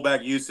Shurmur's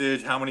fullback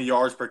usage, how many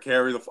yards per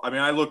carry.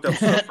 I looked up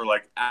stuff for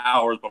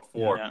hours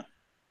before. Yeah.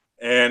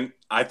 And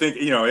I think,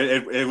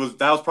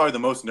 that was probably the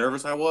most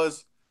nervous I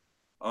was.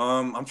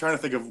 I'm trying to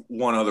think of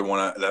one other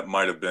one that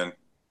might have been.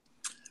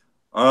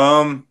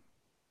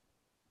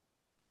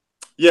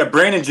 Yeah,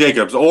 Brandon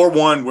Jacobs, or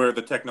one where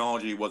the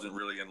technology wasn't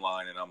really in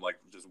line, and I'm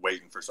just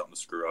waiting for something to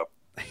screw up.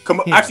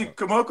 Actually,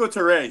 Kamoko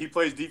Ture, he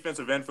plays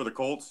defensive end for the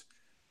Colts,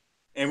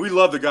 and we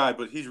love the guy,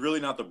 but he's really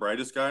not the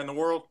brightest guy in the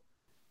world.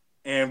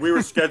 And we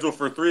were scheduled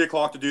for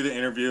 3:00 to do the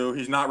interview.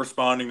 He's not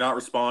responding,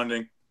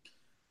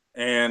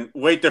 and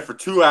wait there for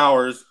 2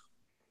 hours.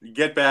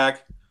 Get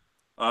back.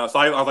 So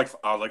I was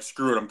like,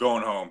 screw it, I'm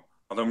going home.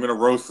 I'm going to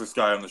roast this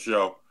guy on the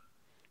show.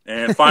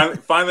 And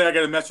finally, I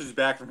get a message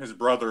back from his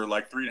brother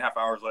 3.5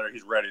 hours later.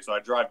 He's ready. So I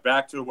drive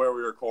back to where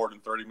we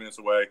recorded 30 minutes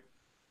away.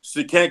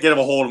 So can't get a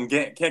hold of him.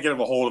 Can't get a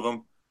hold of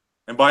him.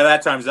 And by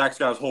that time, Zach's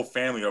got his whole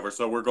family over.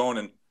 So we're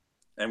going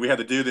and we had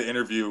to do the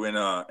interview in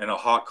a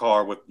hot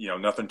car with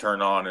nothing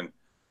turned on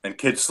and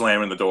kids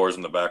slamming the doors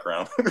in the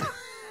background.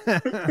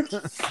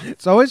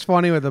 It's always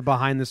funny with the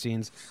behind the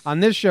scenes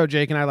on this show.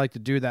 Jake and I like to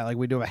do that.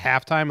 We do a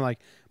halftime,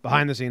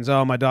 behind the scenes.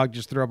 Oh, my dog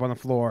just threw up on the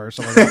floor or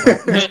something like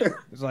that.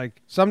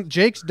 It's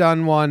Jake's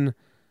done one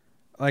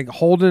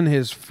holding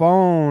his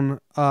phone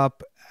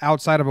up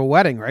outside of a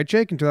wedding, right,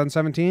 Jake, in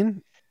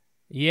 2017?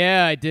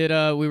 Yeah, I did.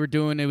 We were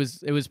doing it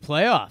was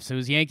playoffs. It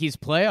was Yankees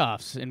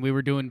playoffs, and we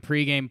were doing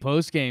pregame,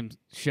 postgame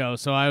show.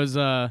 So I was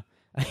I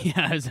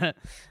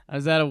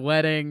was at a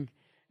wedding,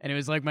 and it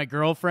was like my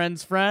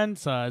girlfriend's friend.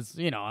 So I was,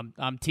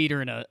 I'm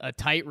teetering a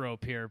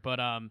tightrope here. But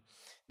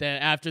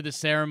after the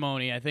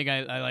ceremony, I think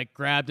I like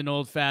grabbed an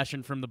old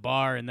fashioned from the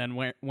bar and then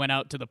went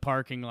out to the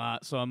parking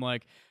lot. So I'm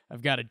like,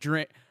 I've got a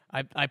drink.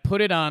 I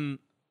put it on.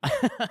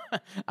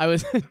 I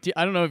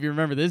don't know if you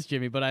remember this,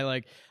 Jimmy, but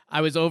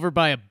I was over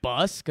by a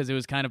bus because it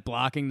was kind of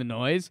blocking the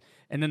noise,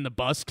 and then the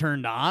bus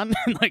turned on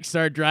and like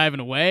started driving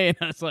away, and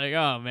I was like,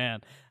 oh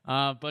man.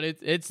 But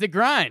it's the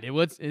grind.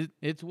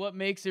 It's what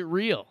makes it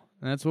real.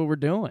 And that's what we're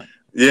doing.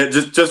 Yeah,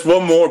 just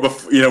one more.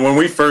 Before, when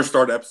we first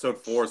started episode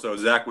 4, so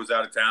Zach was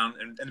out of town,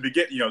 and in the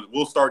beginning,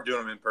 we'll start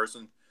doing them in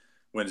person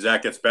when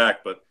Zach gets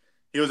back, but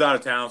he was out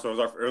of town, so it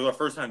was our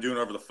first time doing it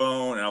over the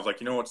phone, and I was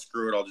like, you know what,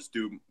 screw it, I'll just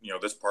do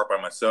this part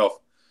by myself.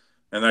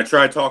 And I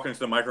tried talking to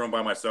the microphone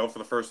by myself for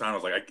the first time. I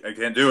was like, I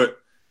can't do it.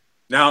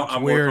 Now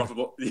I'm more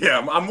comfortable.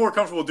 Yeah, I'm more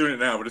comfortable doing it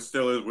now, but it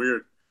still is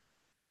weird.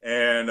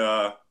 And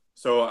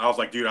so I was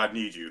like, dude, I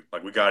need you.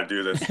 Like, we got to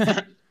do this.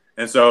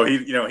 And so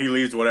he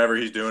leaves whatever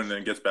he's doing and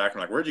then gets back.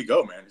 And I'm like, where'd you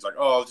go, man? He's like,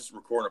 oh, I was just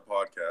recording a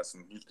podcast.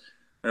 And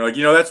they're like,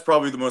 that's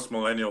probably the most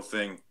millennial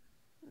thing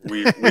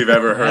we've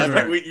ever heard.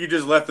 Like, you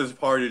just left this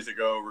party to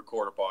go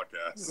record a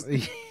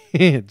podcast.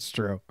 It's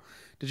true.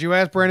 Did you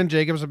ask Brandon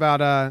Jacobs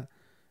about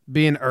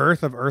being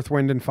of Earth,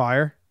 Wind, and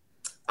Fire?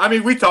 I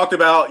mean, we talked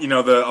about,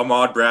 the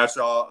Ahmad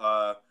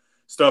Bradshaw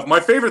stuff. My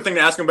favorite thing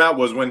to ask him about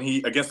was when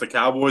he, against the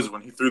Cowboys,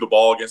 when he threw the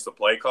ball against the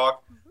play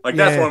clock. Like,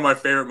 that's one of my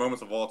favorite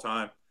moments of all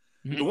time.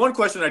 Mm-hmm. The one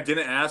question I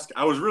didn't ask,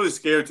 I was really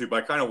scared to,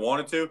 but I kind of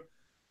wanted to.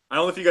 I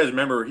don't know if you guys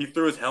remember, he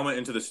threw his helmet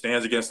into the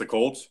stands against the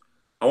Colts.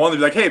 I wanted to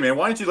be like, hey, man,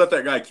 why didn't you let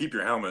that guy keep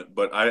your helmet?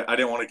 But I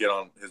didn't want to get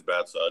on his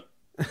bad side.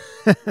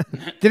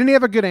 Didn't he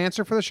have a good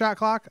answer for the shot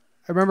clock?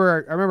 I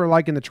remember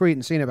liking the tweet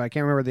and seeing it, but I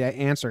can't remember the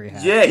answer he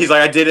had. Yeah, he's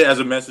like, I did it as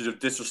a message of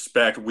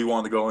disrespect. We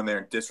wanted to go in there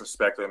and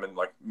disrespect them and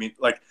like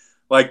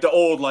the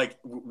old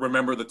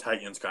remember the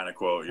Titans kind of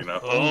quote,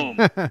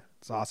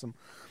 It's awesome.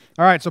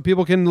 All right, so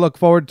people can look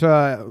forward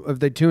to if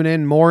they tune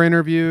in more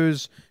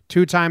interviews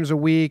 2 times a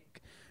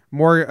week,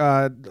 more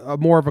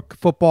of a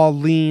football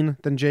lean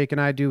than Jake and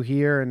I do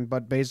here,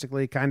 but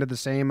basically kind of the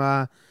same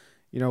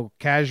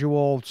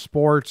casual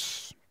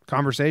sports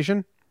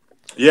conversation.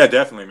 Yeah,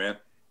 definitely, man.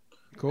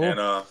 Cool. And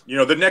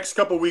the next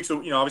couple of weeks,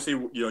 obviously,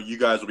 you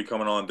guys will be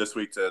coming on this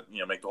week to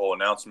make the whole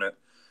announcement.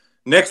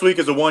 Next week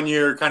is a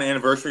 1-year kind of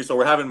anniversary, so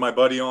we're having my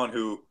buddy on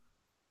who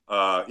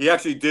he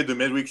actually did the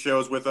midweek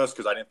shows with us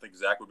because I didn't think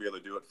Zach would be able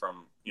to do it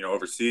from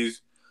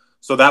overseas.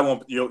 So that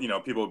won't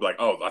people will be like,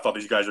 oh, I thought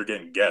these guys are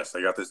getting guests.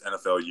 They got this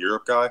NFL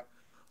Europe guy.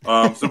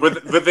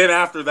 But then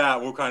after that,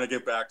 we'll kind of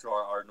get back to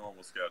our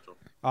normal schedule.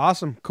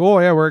 Awesome.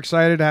 Cool. Yeah, we're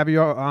excited to have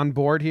you on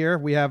board here.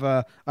 We have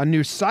a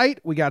new site.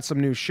 We got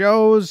some new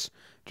shows.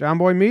 John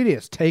Boy Media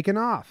is taking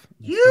off.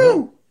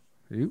 You.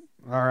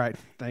 All right.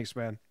 Thanks,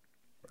 man.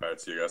 All right.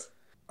 See you guys.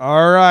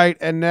 All right.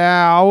 And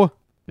now.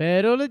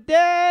 Bet of the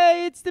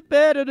day. It's the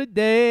bet of the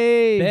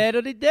day. Bet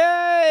of the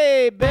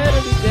day. Bet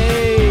of the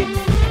day.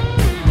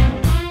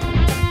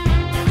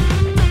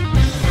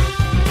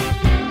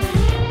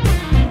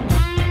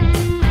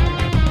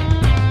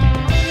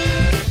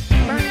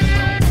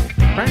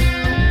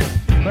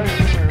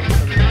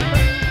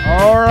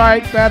 All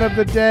right, bet of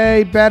the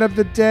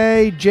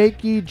day.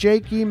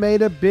 Jakey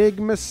made a big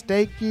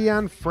mistakey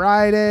on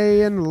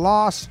Friday and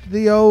lost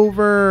the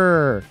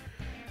over.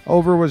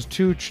 Over was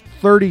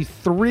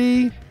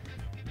 233.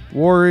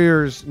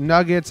 Warriors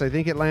Nuggets, I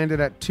think it landed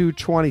at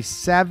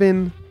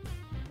 227.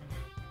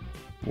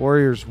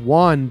 Warriors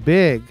won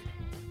big.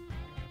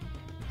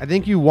 I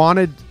think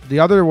the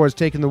other was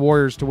taking the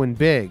Warriors to win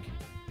big,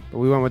 but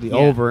we went with the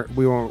over.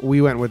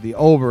 We went with the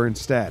over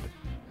instead.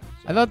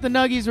 I thought the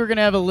Nuggies were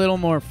gonna have a little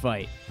more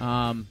fight.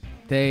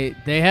 They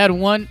had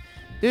one,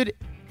 dude.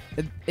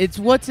 It's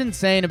what's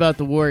insane about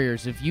the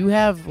Warriors. If you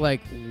have like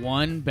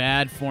one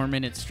bad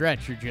 4-minute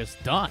stretch, you're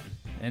just done.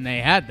 And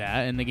they had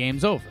that, and the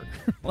game's over.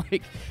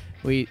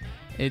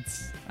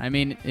 It's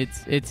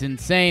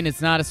insane.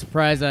 It's not a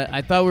surprise.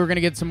 I thought we were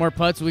gonna get some more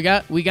putts. We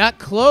got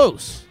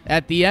close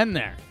at the end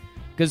there,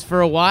 because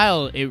for a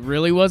while it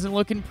really wasn't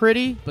looking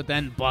pretty. But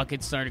then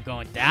buckets started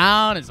going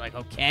down. It's like,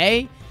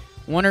 okay.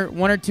 One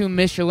or two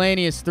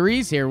miscellaneous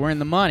threes here. We're in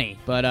the money,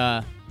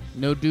 but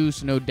no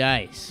deuce, no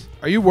dice.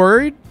 Are you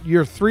worried?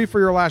 You're 3 for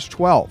your last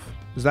 12.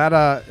 Is that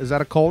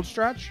a cold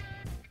stretch?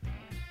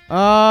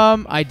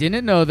 I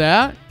didn't know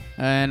that,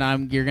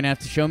 and you're gonna have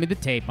to show me the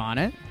tape on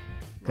it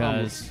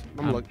because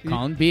I'm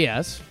calling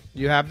BS.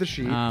 You have the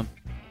sheet.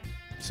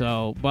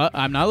 But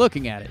I'm not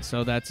looking at it,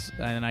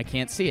 and I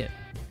can't see it.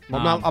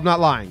 Well, I'm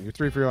not lying. You're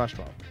 3 for your last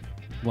 12.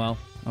 Well,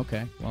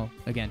 okay. Well,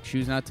 again,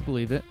 choose not to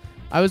believe it.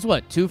 I was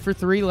 2 for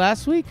 3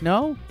 last week?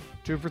 No?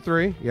 2 for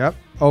 3. Yep.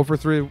 0 for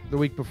 3 the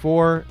week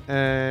before,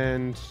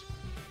 and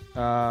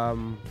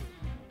then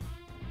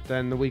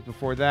the week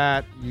before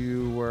that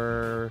you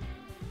were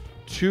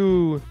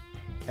 2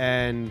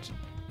 and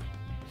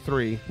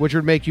 3, which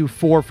would make you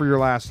 4 for your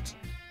last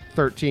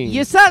 13.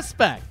 You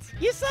suspect.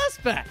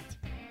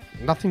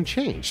 Nothing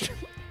changed.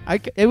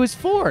 It was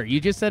 4.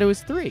 You just said it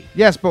was 3.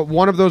 Yes, but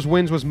one of those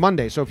wins was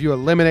Monday. So if you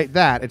eliminate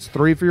that, it's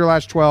 3 for your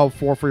last 12,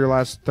 4 for your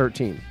last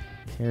 13.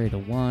 Carry the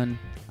 1.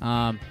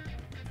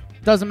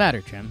 Doesn't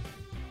matter, Jim.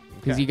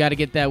 Because Okay. you got to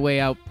get that way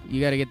out.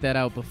 You got to get that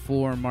out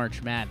before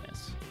March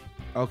Madness.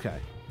 Okay.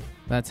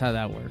 That's how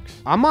that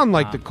works. I'm on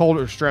the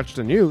colder stretch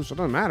than you, so it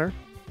doesn't matter.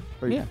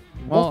 But Yeah.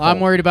 we're Well, both I'm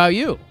cold. worried about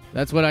you.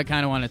 That's what I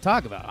kind of want to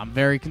talk about. I'm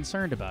very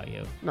concerned about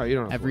you No, you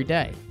don't have to every worry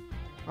day. about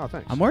it. Oh,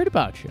 thanks. I'm worried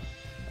about you.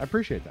 I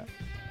appreciate that.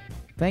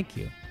 Thank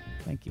you.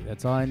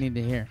 That's all I need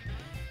to hear.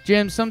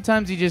 Jim,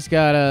 sometimes you just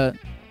gotta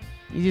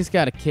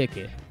kick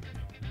it.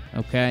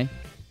 Okay?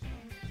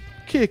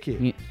 Kick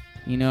it.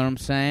 You know what I'm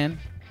saying?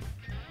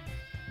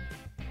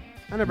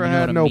 I never You know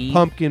had what I no mean?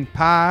 pumpkin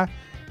pie.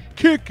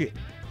 Kick it.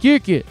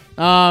 Kick it.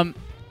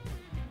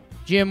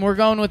 Jim, we're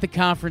going with the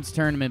conference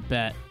tournament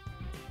bet.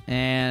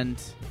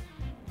 And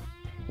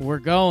we're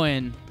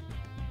going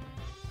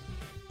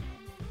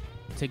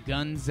to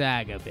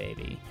Gonzaga,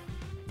 baby.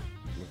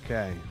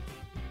 Okay.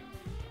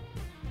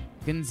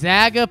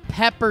 Gonzaga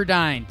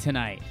Pepperdine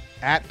tonight.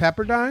 At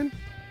Pepperdine?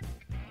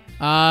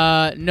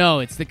 No,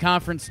 it's the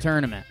conference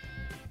tournament.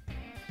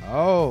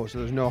 Oh, so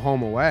there's no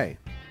home away.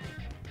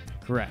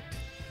 Correct.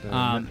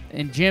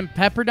 And Jim,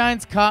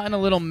 Pepperdine's caught in a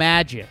little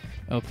magic,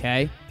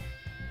 okay?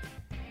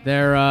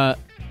 They're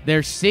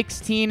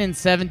 16 and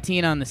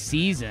 17 on the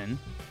season,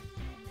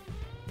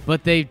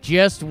 but they've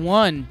just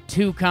won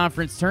 2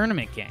 conference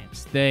tournament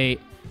games. They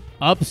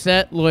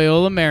upset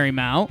Loyola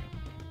Marymount,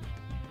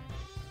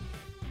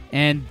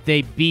 and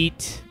they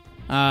beat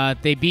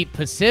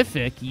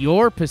Pacific,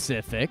 your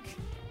Pacific,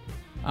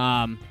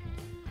 in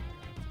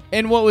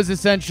what was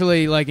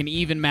essentially like an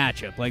even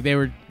matchup. Like they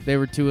were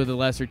 2 of the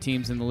lesser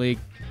teams in the league.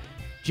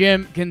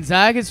 Jim,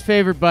 Gonzaga's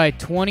favored by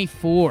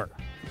 24.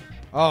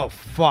 Oh,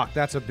 fuck.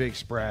 That's a big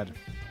spread.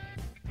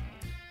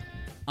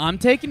 I'm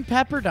taking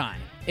Pepperdine.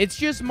 It's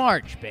just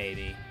March,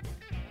 baby.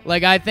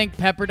 Like, I think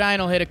Pepperdine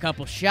will hit a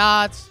couple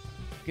shots.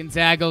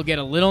 Gonzaga will get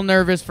a little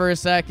nervous for a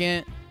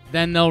second.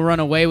 Then they'll run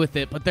away with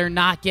it. But they're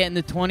not getting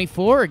the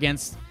 24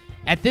 against...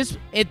 At this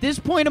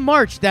point of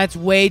March, that's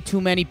way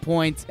too many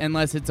points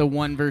unless it's a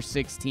 1 versus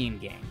 16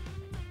 game.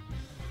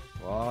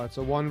 Well, it's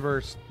a 1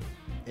 versus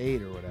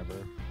 8 or whatever.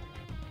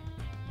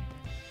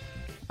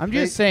 I'm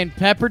just saying,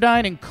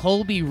 Pepperdine and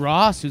Colby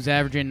Ross, who's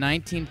averaging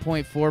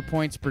 19.4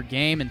 points per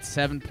game and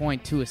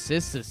 7.2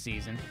 assists this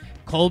season.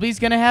 Colby's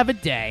going to have a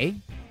day.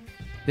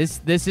 This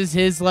is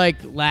his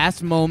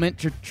last moment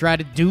to try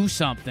to do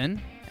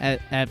something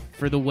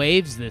for the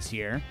Waves this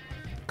year.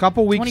 A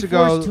couple weeks 24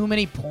 ago, is too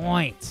many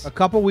points. A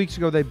couple weeks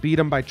ago, they beat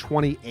them by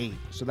 28.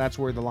 So that's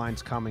where the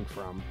line's coming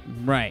from.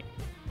 Right.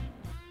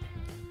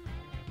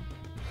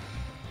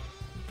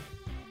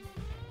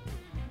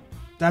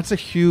 That's a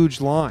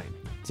huge line.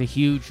 It's a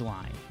huge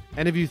line.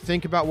 And if you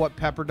think about what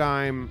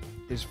Pepperdine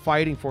is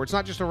fighting for, it's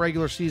not just a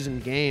regular season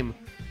game.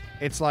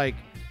 It's like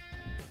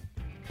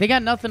They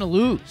got nothing to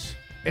lose.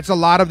 it's a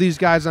lot of these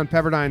guys on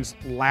Pepperdine's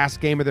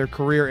last game of their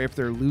career if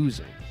they're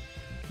losing.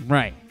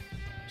 Right.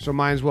 So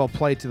might as well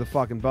play to the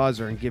fucking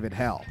buzzer and give it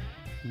hell.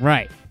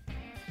 Right.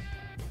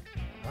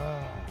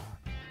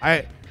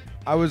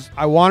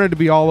 I wanted to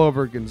be all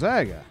over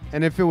Gonzaga,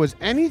 and if it was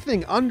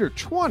anything under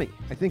 20,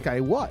 I think I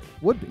would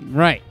be.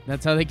 Right.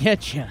 That's how they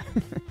get you.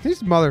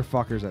 These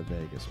motherfuckers at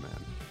Vegas,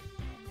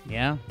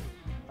 man.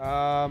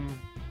 Yeah.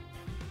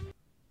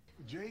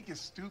 Jake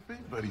is stupid,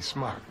 but he's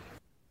smart.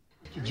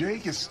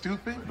 Jake is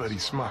stupid, but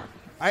he's smart.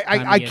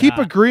 I get keep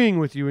hot. agreeing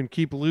with you and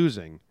keep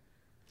losing.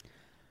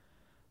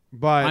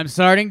 But I'm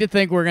starting to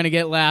think we're going to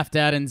get laughed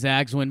at and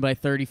Zags win by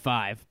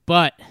 35.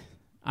 But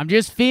I'm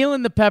just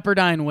feeling the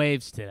Pepperdine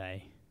Waves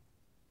today.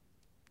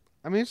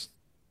 I mean,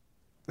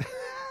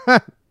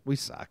 we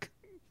suck.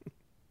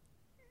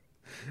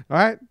 All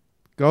right,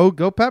 go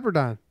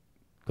Pepperdine.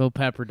 Go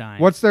Pepperdine.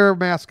 What's their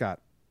mascot?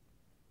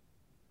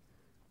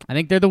 I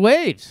think they're the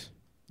Waves.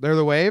 They're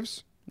the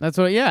Waves. That's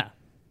what, yeah.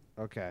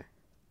 Okay,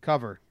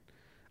 cover.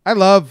 I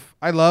love.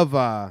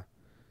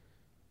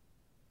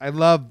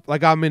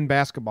 Like I'm in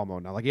basketball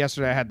mode now. Like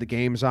yesterday, I had the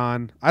games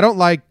on. I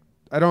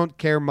don't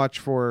care much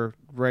for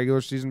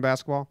regular season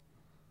basketball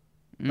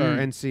or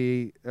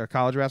NC or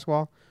college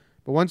basketball.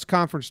 But once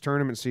conference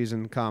tournament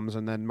season comes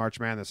and then March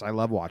Madness, I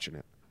love watching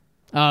it.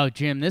 Oh,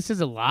 Jim, this is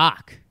a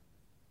lock.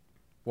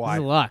 Why?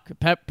 This is a lock.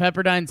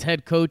 Pepperdine's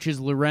head coach is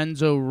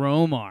Lorenzo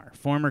Romar,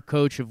 former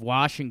coach of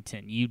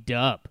Washington,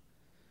 UW.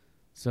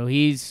 So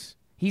he's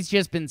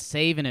just been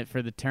saving it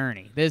for the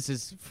tourney. This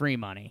is free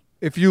money.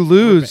 If you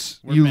lose,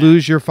 We're you mad.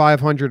 lose your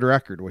 500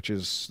 record, which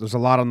is there's a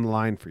lot on the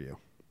line for you.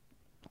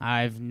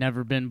 I've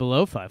never been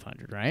below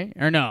 500, right?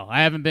 Or no,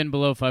 I haven't been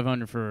below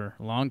 500 for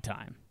a long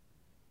time.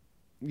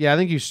 Yeah, I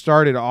think you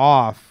started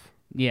off.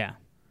 Yeah.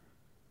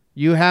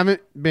 You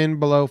haven't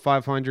been below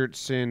 500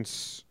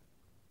 since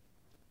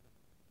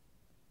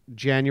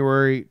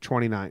January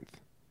 29th.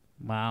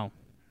 Wow.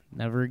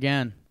 Never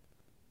again.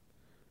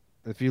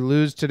 If you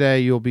lose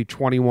today, you'll be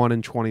 21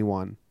 and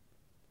 21.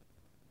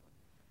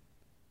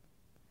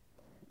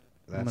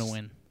 I'm going to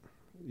win.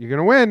 You're going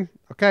to win.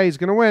 Okay, he's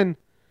going to win.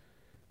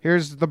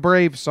 Here's the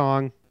Brave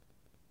song.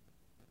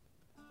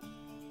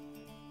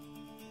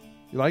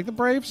 You like the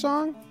Brave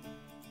song?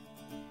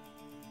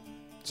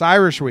 It's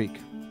Irish Week.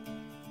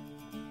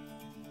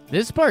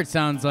 This part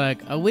sounds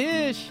like, I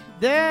wish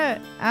that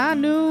I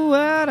knew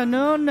what I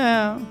know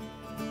now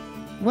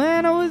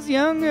when I was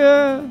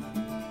younger.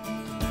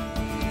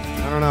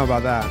 I don't know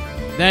about that.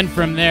 Then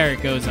from there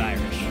it goes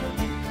Irish.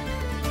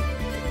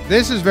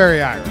 This is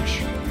very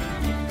Irish.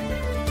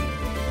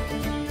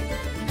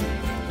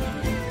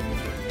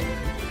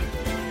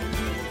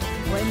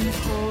 When the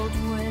cold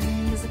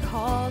winds are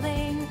calling